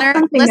yourself.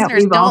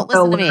 Listeners, don't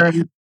listen to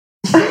me.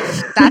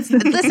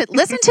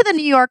 Listen to the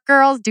New York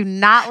girls. Do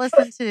not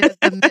listen to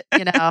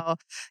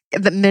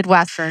the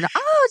Midwestern.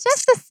 Oh,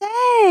 just the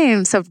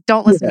same. So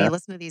don't listen to me.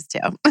 Listen to these two.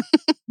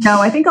 No,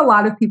 I think a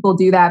lot of people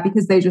do that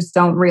because they just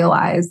don't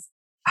realize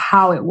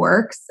how it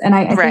works. And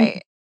I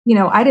think,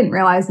 I didn't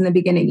realize in the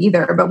beginning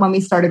either, but when we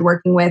started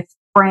working with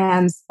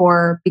brands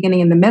for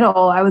beginning in the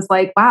middle, I was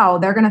like, wow,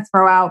 they're going to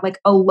throw out like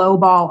a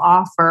lowball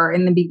offer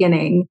in the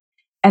beginning.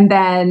 And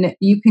then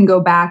you can go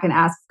back and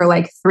ask for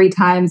like 3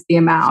 times the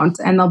amount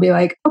and they'll be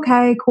like,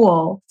 okay,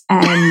 cool.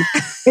 And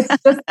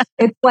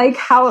it's like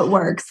how it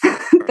works.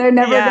 They're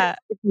never going to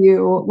give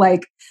you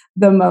like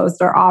the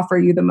most or offer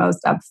you the most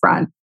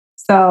upfront.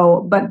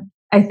 So, but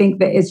I think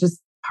that it's just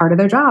part of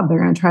their job.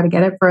 They're going to try to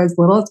get it for as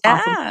little as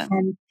possible.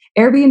 And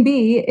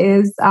Airbnb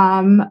is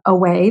a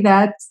way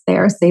that they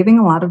are saving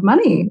a lot of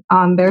money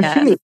on their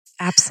shoots.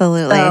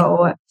 Absolutely.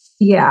 So,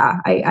 yeah,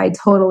 I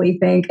totally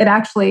think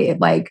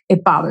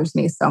it bothers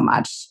me so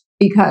much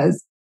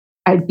because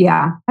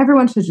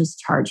everyone should just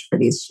charge for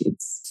these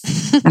shoots.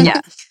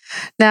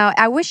 No,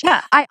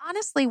 I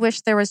honestly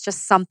wish there was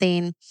just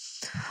something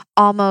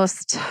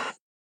almost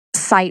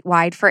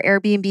site-wide for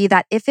Airbnb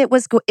that if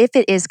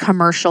it is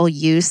commercial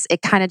use,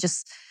 it kind of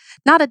just,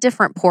 not a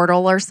different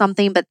portal or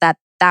something, but that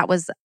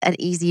was an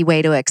easy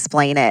way to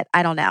explain it.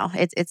 I don't know.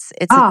 It's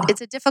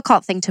a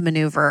difficult thing to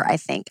maneuver, I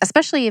think,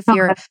 especially if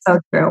that's so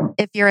true.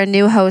 If you're a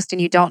new host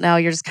and you don't know,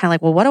 you're just kind of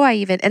like, well, what do I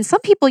even? And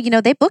some people,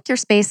 they book your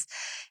space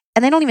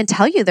and they don't even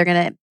tell you they're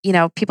going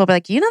to, people be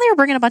like, they were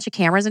bringing a bunch of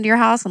cameras into your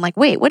house. I'm like,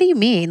 wait, what do you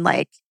mean?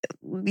 Like,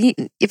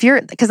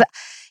 because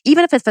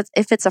even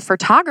if it's a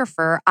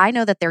photographer, I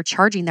know that they're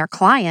charging their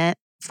client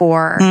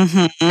for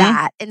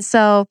that. And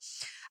so,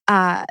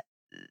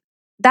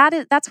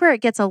 that's where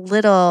it gets a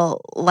little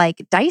like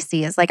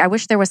dicey. Is like, I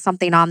wish there was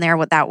something on there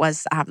that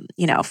was,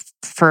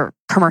 for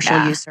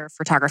commercial use or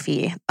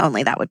photography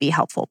only. That would be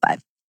helpful. But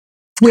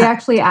we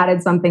actually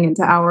added something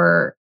into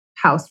our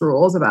house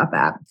rules about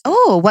that.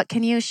 Oh, what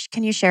can you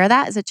share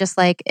that? Is it just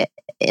like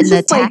in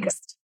the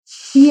text?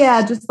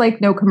 Just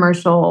like no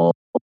commercial.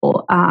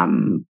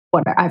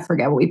 I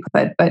forget what we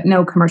put, but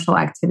no commercial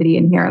activity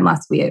in here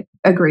unless we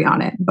agree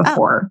on it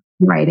before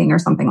writing or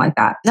something like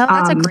that. No,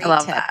 that's a great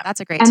tip. That's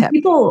a great tip.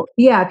 People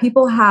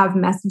have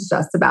messaged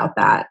us about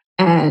that.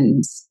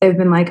 And they've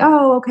been like,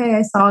 oh, okay,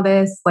 I saw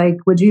this. Like,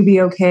 would you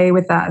be okay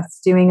with us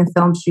doing a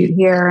film shoot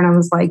here? And I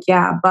was like,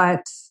 yeah,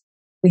 but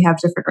we have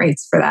different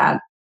rates for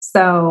that.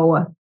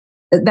 So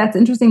that's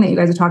interesting that you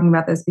guys are talking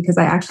about this because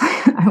I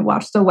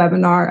watched a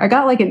webinar. I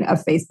got like a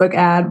Facebook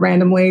ad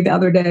randomly the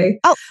other day.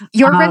 Oh,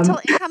 your rental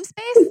income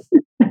space?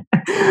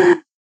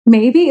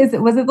 Maybe.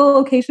 Was it the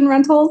location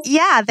rentals?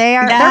 Yeah, they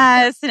are.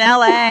 Yes, in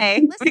LA.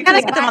 We got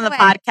to get them on the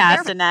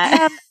podcast,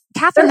 Annette.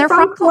 Catherine, they're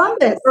from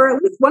Columbus. Or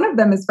at least one of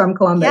them is from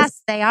Columbus.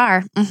 Yes, they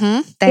are.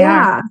 Mm-hmm. They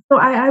are. So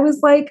I was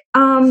like,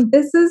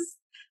 this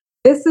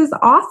is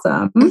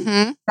awesome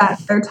that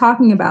they're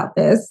talking about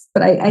this.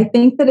 But I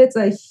think that it's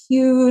a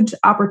huge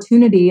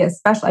opportunity,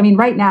 especially,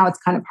 right now it's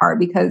kind of hard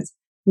because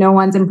no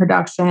one's in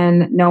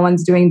production, no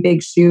one's doing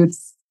big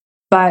shoots.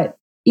 But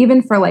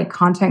even for like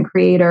content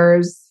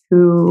creators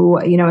who,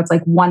 it's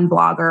like one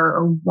blogger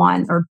or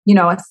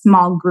a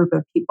small group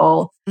of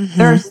people.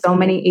 There are so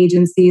many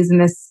agencies in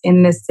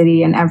this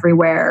city and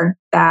everywhere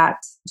that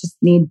just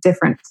need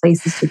different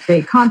places to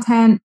create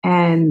content.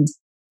 And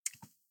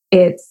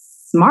it's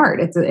smart.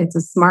 It's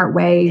a smart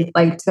way,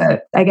 like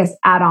to, I guess,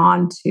 add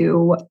on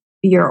to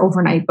your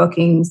overnight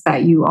bookings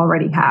that you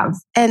already have.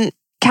 And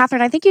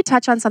Catherine, I think you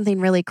touch on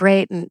something really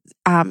great. And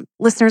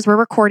listeners, we're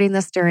recording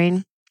this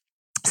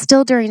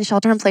still during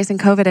shelter in place and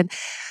COVID. And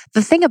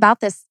the thing about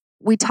this,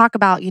 we talk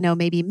about,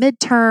 maybe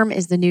midterm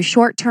is the new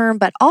short term,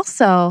 but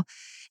also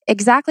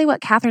exactly what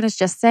Catherine is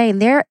just saying.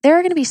 There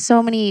are going to be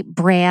so many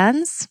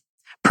brands,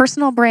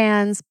 personal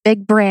brands,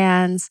 big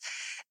brands.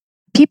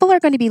 People are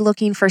going to be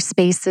looking for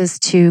spaces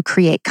to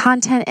create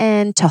content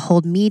in, to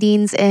hold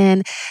meetings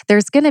in.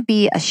 There's going to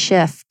be a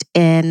shift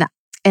in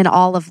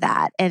all of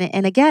that.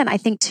 And again, I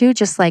think too,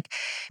 just like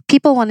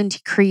people wanting to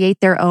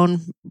create their own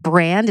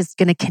brand is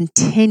going to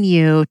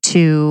continue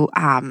to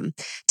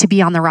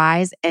be on the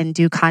rise and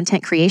do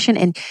content creation.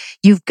 And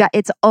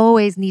it's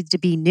always needs to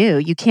be new.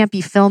 You can't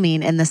be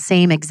filming in the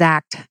same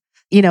exact,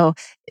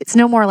 it's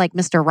no more like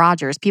Mr.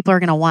 Rogers. People are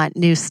going to want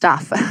new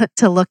stuff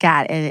to look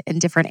at in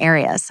different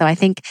areas. So I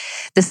think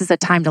this is a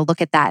time to look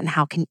at that and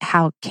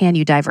how can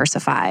you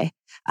diversify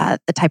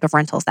the type of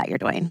rentals that you're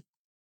doing.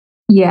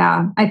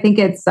 Yeah, I think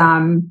it's,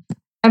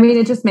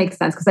 it just makes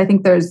sense because I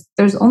think there's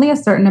only a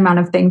certain amount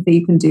of things that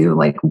you can do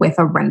like with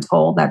a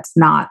rental that's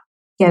not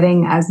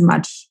getting as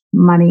much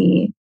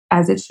money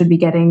as it should be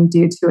getting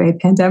due to a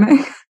pandemic.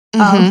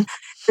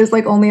 There's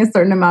like only a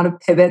certain amount of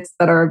pivots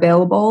that are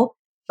available.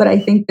 But I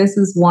think this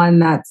is one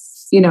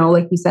that's,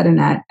 like you said,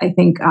 Annette, I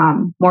think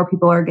more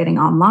people are getting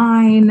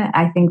online.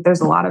 I think there's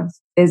a lot of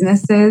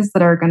businesses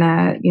that are going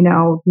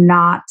to,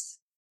 not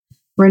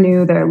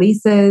renew their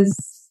leases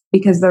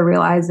because they're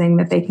realizing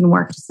that they can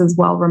work just as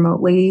well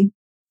remotely.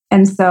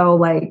 And so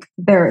like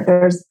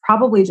there's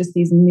probably just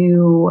these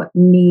new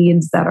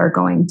needs that are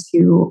going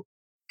to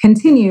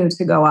continue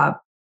to go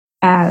up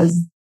as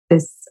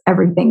this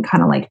everything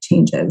kind of like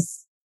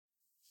changes.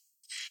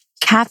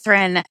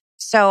 Catherine,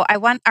 so I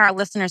want our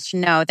listeners to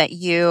know that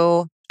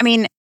you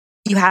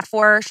have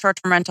 4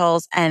 short-term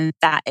rentals and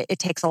that it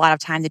takes a lot of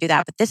time to do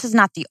that, but this is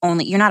not the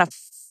only, you're not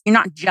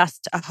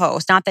just a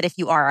host. Not that if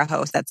you are a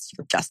host,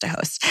 you're just a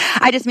host.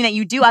 I just mean that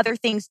you do other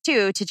things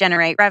too to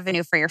generate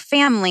revenue for your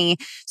family.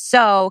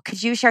 So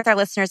could you share with our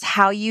listeners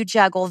how you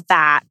juggle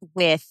that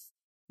with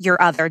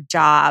your other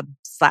jobs?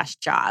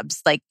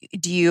 Like,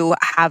 do you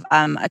have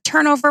a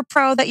turnover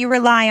pro that you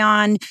rely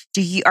on?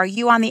 Are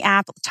you on the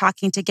app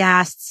talking to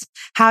guests?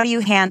 How do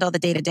you handle the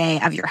day-to-day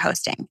of your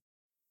hosting?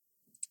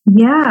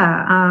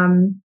 Yeah.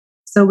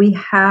 So we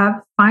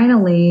found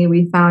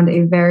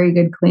a very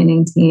good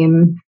cleaning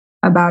team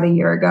about a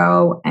year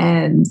ago.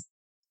 And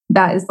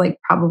that is like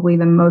probably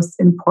the most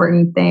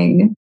important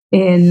thing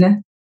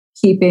in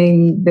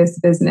keeping this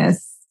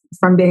business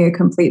from being a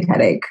complete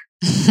headache.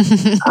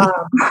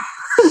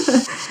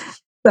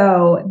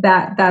 So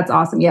that's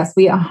awesome. Yes,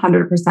 we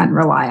 100%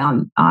 rely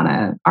on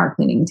our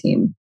cleaning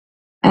team.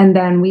 And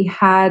then we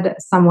had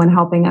someone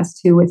helping us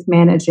too with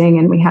managing,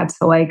 and we had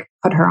to like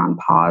put her on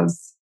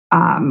pause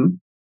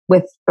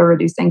with the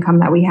reduced income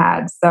that we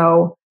had.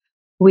 So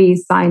we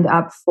signed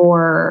up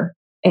for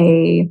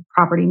a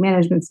property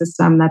management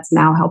system that's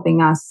now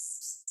helping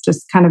us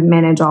just kind of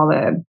manage all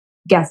the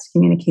guest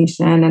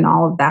communication and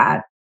all of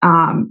that.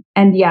 And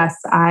yes,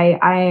 I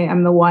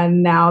am the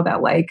one now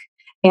that like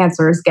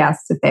answers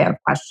guests if they have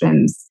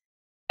questions.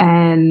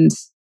 And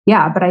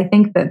yeah, but I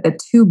think that the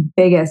 2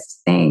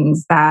 biggest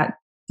things that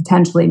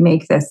potentially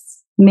make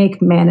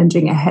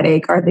managing a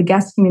headache are the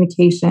guest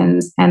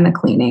communications and the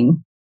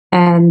cleaning.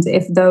 And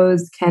if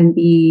those can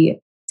be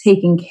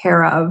taken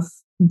care of,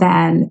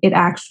 then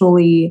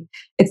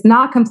it's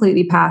not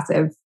completely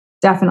passive,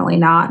 definitely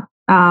not.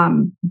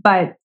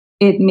 But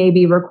it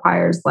maybe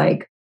requires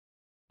like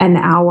an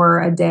hour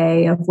a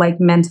day of like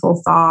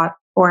mental thought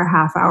or a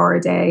half hour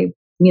a day,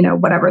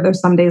 whatever.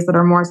 There's some days that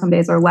are more, some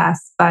days are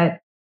less, but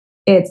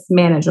it's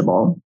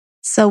manageable.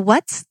 So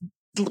what's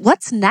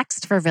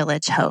next for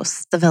Village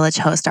Host? The Village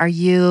Host, are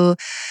you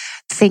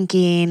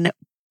thinking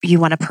you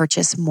want to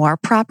purchase more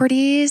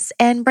properties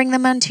and bring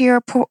them onto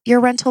your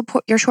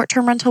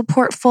short-term rental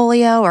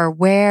portfolio, or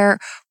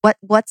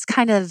what's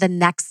kind of the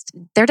next?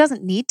 There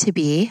doesn't need to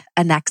be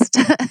a next,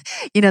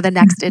 the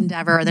next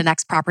endeavor or the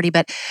next property,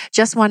 but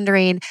just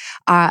wondering,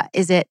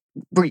 is it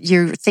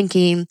you're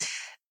thinking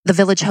the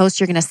Village Host,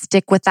 you're going to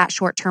stick with that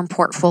short-term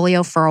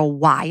portfolio for a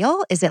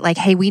while? Is it like,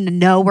 hey, we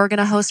know we're going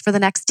to host for the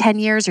next 10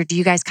 years, or do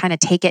you guys kind of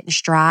take it in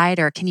stride?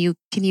 Or can you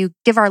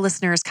give our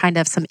listeners kind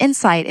of some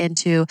insight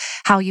into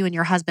how you and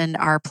your husband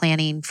are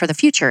planning for the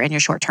future in your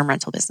short-term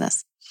rental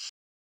business?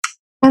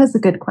 That is a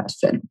good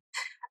question.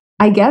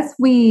 I guess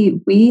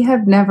we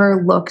have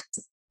never looked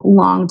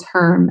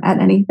long-term at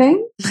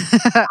anything.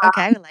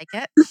 Okay, I like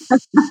it.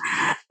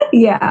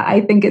 Yeah,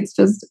 I think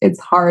it's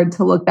hard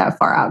to look that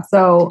far out.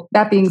 So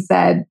that being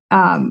said,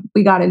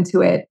 we got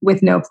into it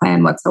with no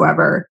plan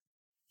whatsoever,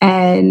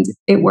 and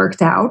it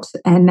worked out.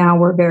 And now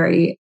we're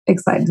very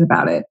excited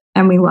about it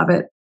and we love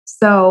it.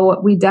 So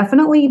we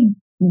definitely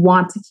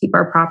want to keep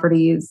our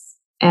properties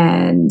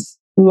and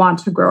want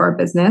to grow our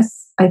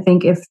business. I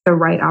think if the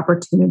right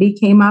opportunity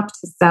came up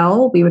to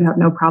sell, we would have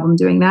no problem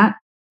doing that.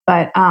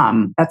 But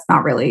that's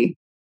not really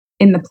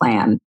in the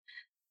plan.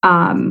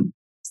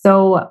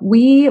 So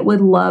we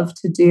would love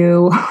to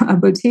do a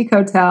boutique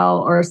hotel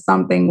or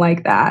something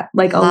like that,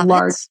 like a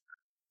large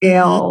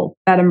scale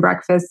bed and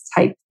breakfast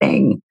type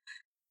thing.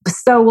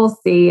 So we'll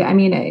see. I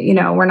mean,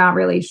 we're not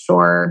really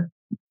sure.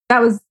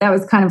 That was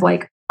kind of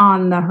like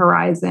on the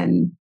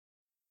horizon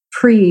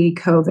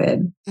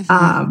pre-COVID.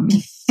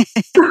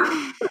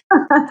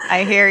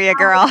 I hear you,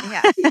 girl.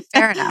 Yeah,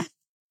 fair enough.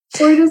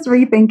 We're just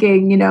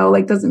rethinking,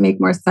 like, does it make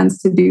more sense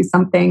to do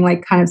something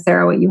like kind of,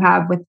 Sarah, what you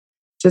have with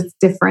just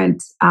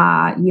different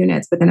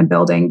units within a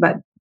building, but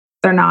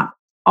they're not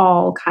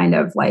all kind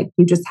of like,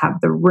 you just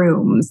have the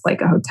rooms like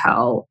a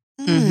hotel.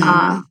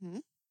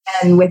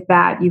 And with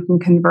that, you can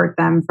convert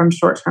them from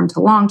short-term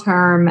to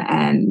long-term.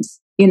 And,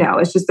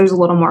 it's just, there's a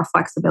little more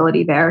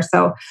flexibility there.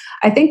 So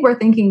I think we're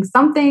thinking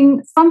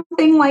something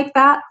like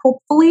that,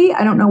 hopefully.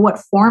 I don't know what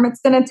form it's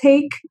going to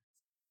take,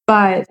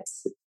 but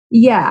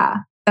yeah,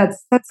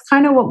 that's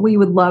kind of what we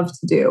would love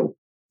to do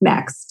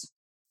next.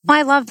 Well,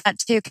 I love that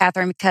too,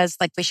 Catherine, because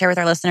like we share with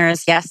our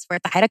listeners, yes, we're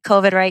at the height of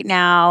COVID right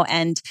now.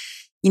 And,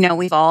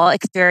 we've all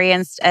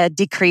experienced a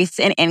decrease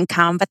in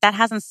income, but that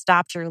hasn't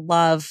stopped your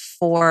love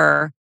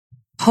for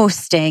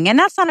hosting. And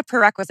that's not a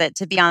prerequisite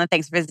to be on the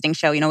Thanks for Visiting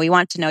show. We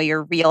want to know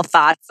your real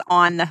thoughts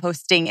on the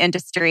hosting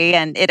industry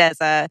and it as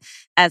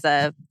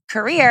a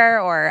career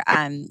or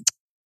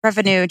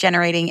revenue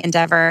generating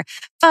endeavor.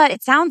 But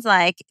it sounds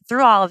like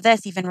through all of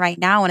this, even right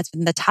now, when it's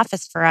been the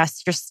toughest for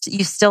us,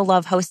 you still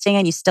love hosting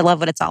and you still love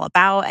what it's all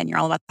about. And you're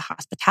all about the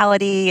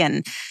hospitality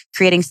and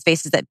creating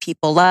spaces that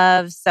people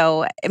love.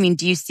 So, I mean,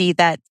 do you see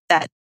that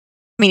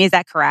is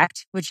that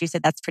correct? Would you say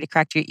that's pretty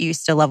correct? You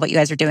still love what you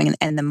guys are doing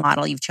and the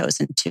model you've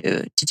chosen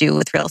to do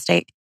with real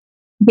estate?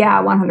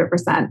 Yeah,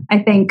 100%.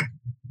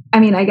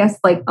 I guess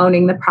like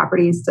owning the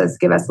properties does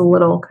give us a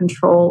little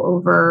control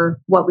over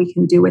what we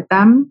can do with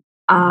them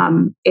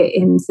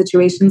in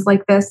situations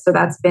like this. So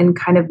that's been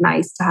kind of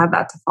nice to have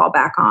that to fall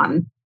back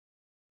on.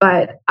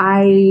 But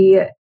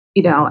as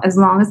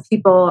long as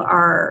people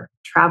are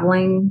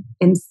traveling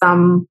in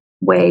some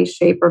way,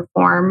 shape, or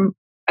form,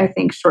 I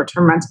think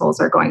short-term rentals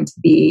are going to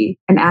be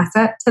an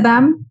asset to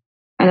them.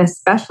 And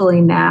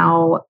especially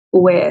now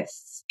with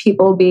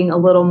people being a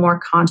little more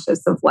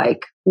conscious of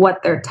like what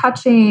they're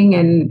touching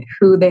and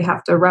who they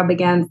have to rub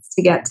against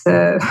to get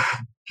to,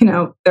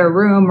 their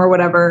room or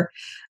whatever.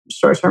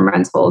 Short-term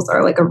rentals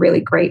are like a really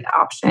great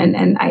option.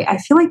 And I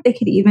feel like they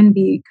could even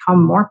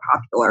become more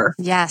popular.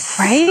 Yes.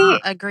 Right?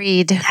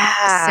 Agreed.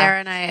 Yeah. Sarah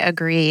and I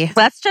agree.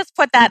 Let's just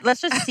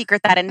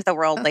secret that into the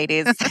world,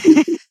 ladies.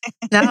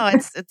 No,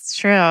 it's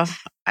true.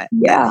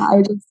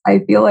 Yeah. I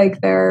feel like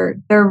they're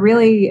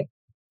really,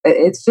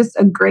 it's just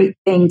a great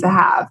thing to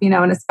have,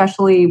 and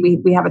especially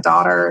we have a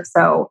daughter.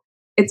 So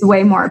it's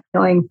way more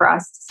appealing for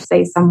us to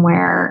stay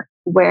somewhere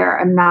where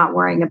I'm not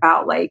worrying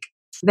about like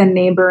the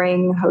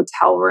neighboring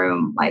hotel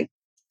room, like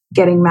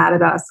getting mad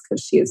at us because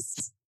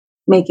she's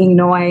making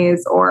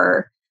noise,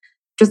 or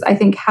just, I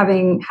think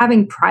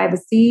having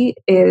privacy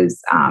is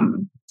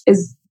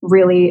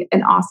really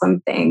an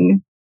awesome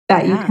thing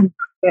that you can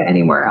get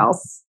anywhere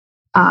else.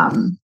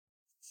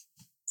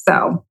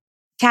 So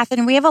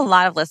Catherine, we have a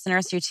lot of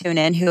listeners who tune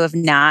in who have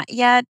not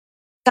yet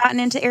gotten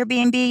into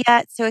Airbnb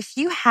yet. So if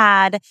you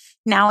had,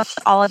 now with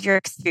all of your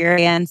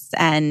experience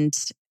and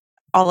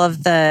all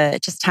of the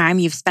just time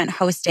you've spent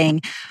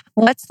hosting,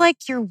 what's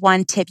like your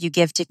one tip you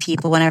give to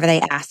people whenever they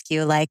ask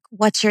you, like,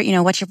 what's your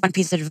one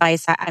piece of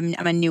advice? I'm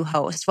a new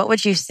host. What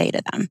would you say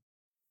to them?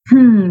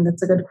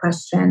 That's a good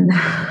question.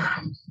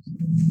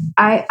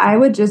 I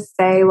would just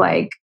say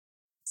like,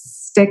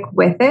 stick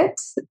with it.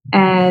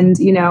 And,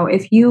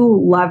 if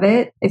you love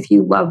it, if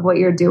you love what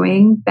you're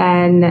doing,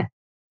 then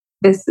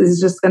this is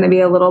just going to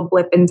be a little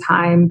blip in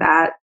time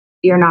that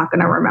you're not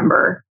going to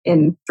remember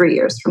in 3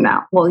 years from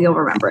now. Well, you'll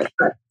remember it,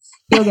 but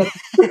you'll get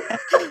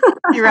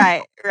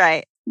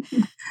Right.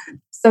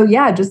 So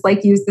yeah, just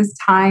like use this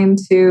time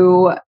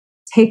to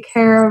take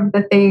care of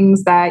the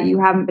things that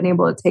you haven't been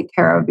able to take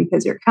care of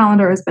because your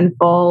calendar has been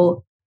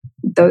full.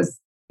 Those,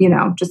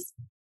 just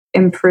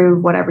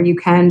improve whatever you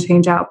can,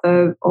 change out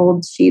the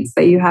old sheets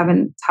that you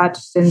haven't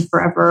touched in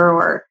forever,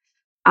 or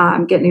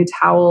get new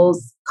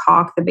towels,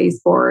 caulk the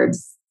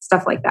baseboards,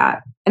 stuff like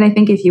that. And I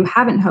think if you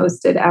haven't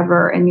hosted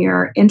ever and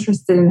you're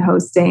interested in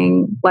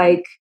hosting,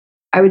 like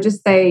I would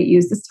just say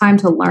use this time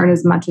to learn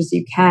as much as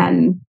you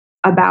can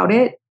about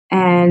it.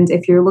 And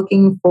if you're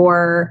looking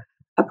for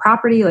a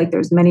property, like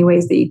there's many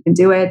ways that you can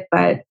do it,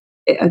 but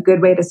a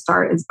good way to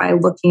start is by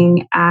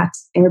looking at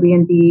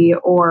Airbnb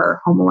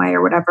or HomeAway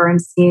or whatever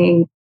and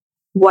seeing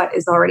what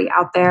is already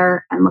out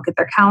there and look at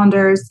their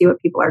calendars, see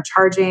what people are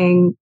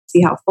charging,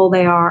 see how full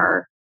they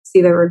are,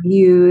 see their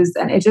reviews.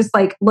 And it just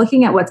like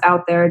looking at what's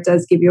out there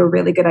does give you a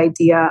really good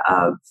idea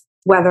of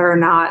whether or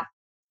not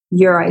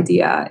your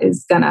idea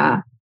is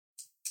gonna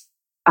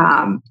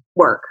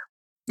work.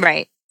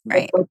 Right.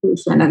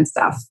 Location and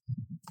stuff.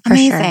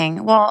 Amazing.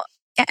 Sure. Well,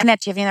 Annette,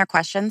 do you have any other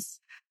questions?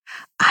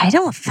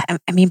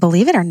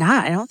 Believe it or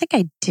not, I don't think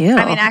I do.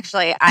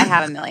 Actually, I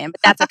have a million, but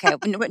that's okay.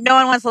 No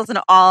one wants to listen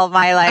to all of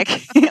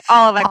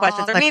my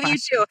questions, or maybe you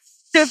too.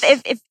 So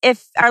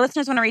if our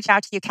listeners want to reach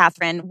out to you,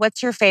 Catherine,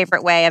 what's your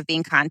favorite way of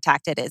being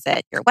contacted? Is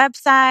it your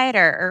website,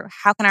 or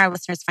how can our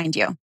listeners find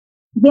you?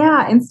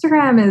 Yeah,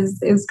 Instagram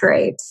is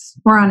great.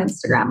 We're on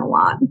Instagram a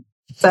lot.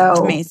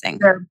 So amazing.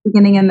 They're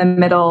beginning in the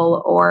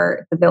middle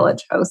or the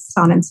Village Host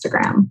on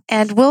Instagram.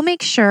 And we'll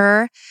make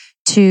sure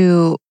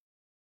to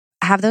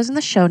have those in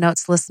the show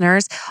notes,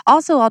 listeners.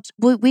 Also,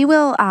 we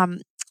will.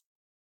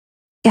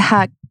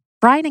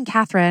 Brian and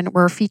Catherine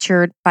were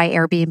featured by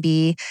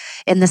Airbnb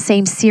in the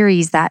same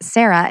series that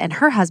Sarah and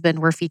her husband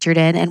were featured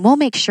in, and we'll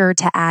make sure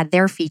to add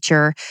their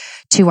feature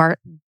to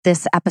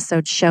this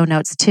episode's show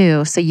notes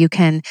too, so you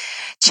can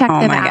check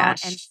them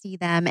out and see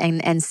them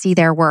and see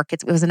their work.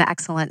 It was an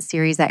excellent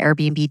series that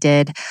Airbnb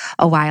did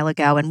a while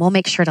ago, and we'll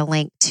make sure to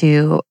link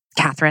to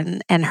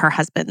Catherine and her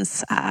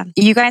husband's.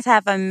 You guys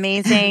have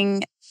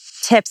amazing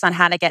tips on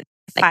how to get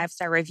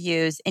 5-star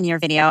reviews in your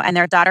video, and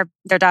their daughter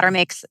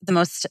makes the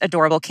most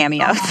adorable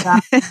cameos.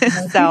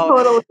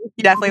 So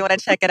you definitely want to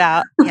check it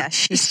out. Yeah,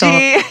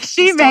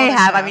 she may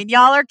have.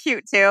 Y'all are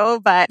cute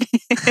too, but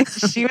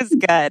she was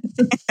good.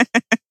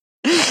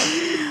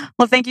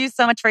 Well, thank you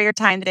so much for your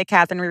time today,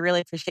 Catherine. We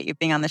really appreciate you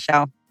being on the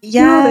show.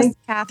 Yes,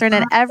 Catherine,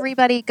 and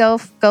everybody go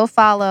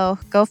follow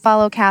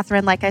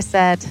Catherine. Like I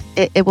said,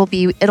 it'll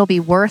be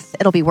worth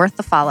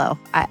the follow.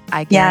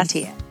 I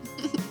guarantee it.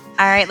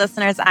 All right,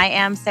 listeners, I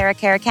am Sarah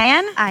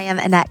Karakayan. I am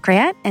Annette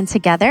Grant, and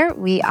together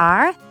we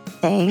are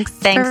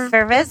Thanks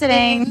for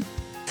visiting.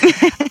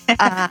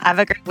 Have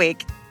a great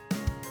week.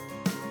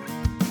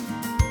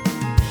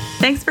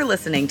 Thanks for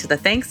listening to the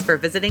Thanks for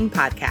Visiting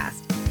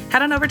podcast.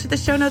 Head on over to the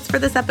show notes for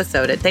this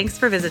episode at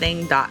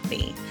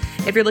thanksforvisiting.me.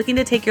 If you're looking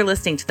to take your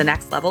listing to the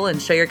next level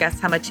and show your guests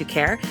how much you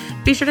care,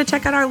 be sure to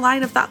check out our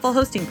line of thoughtful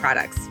hosting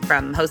products.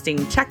 From hosting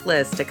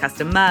checklists to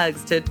custom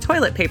mugs to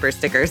toilet paper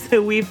stickers,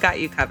 we've got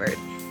you covered.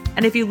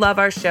 And if you love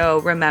our show,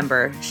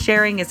 remember,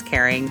 sharing is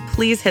caring.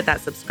 Please hit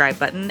that subscribe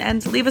button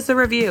and leave us a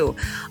review.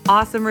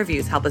 Awesome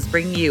reviews help us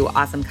bring you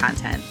awesome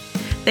content.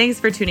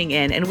 Thanks for tuning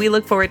in, and we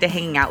look forward to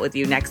hanging out with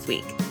you next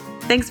week.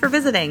 Thanks for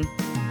visiting.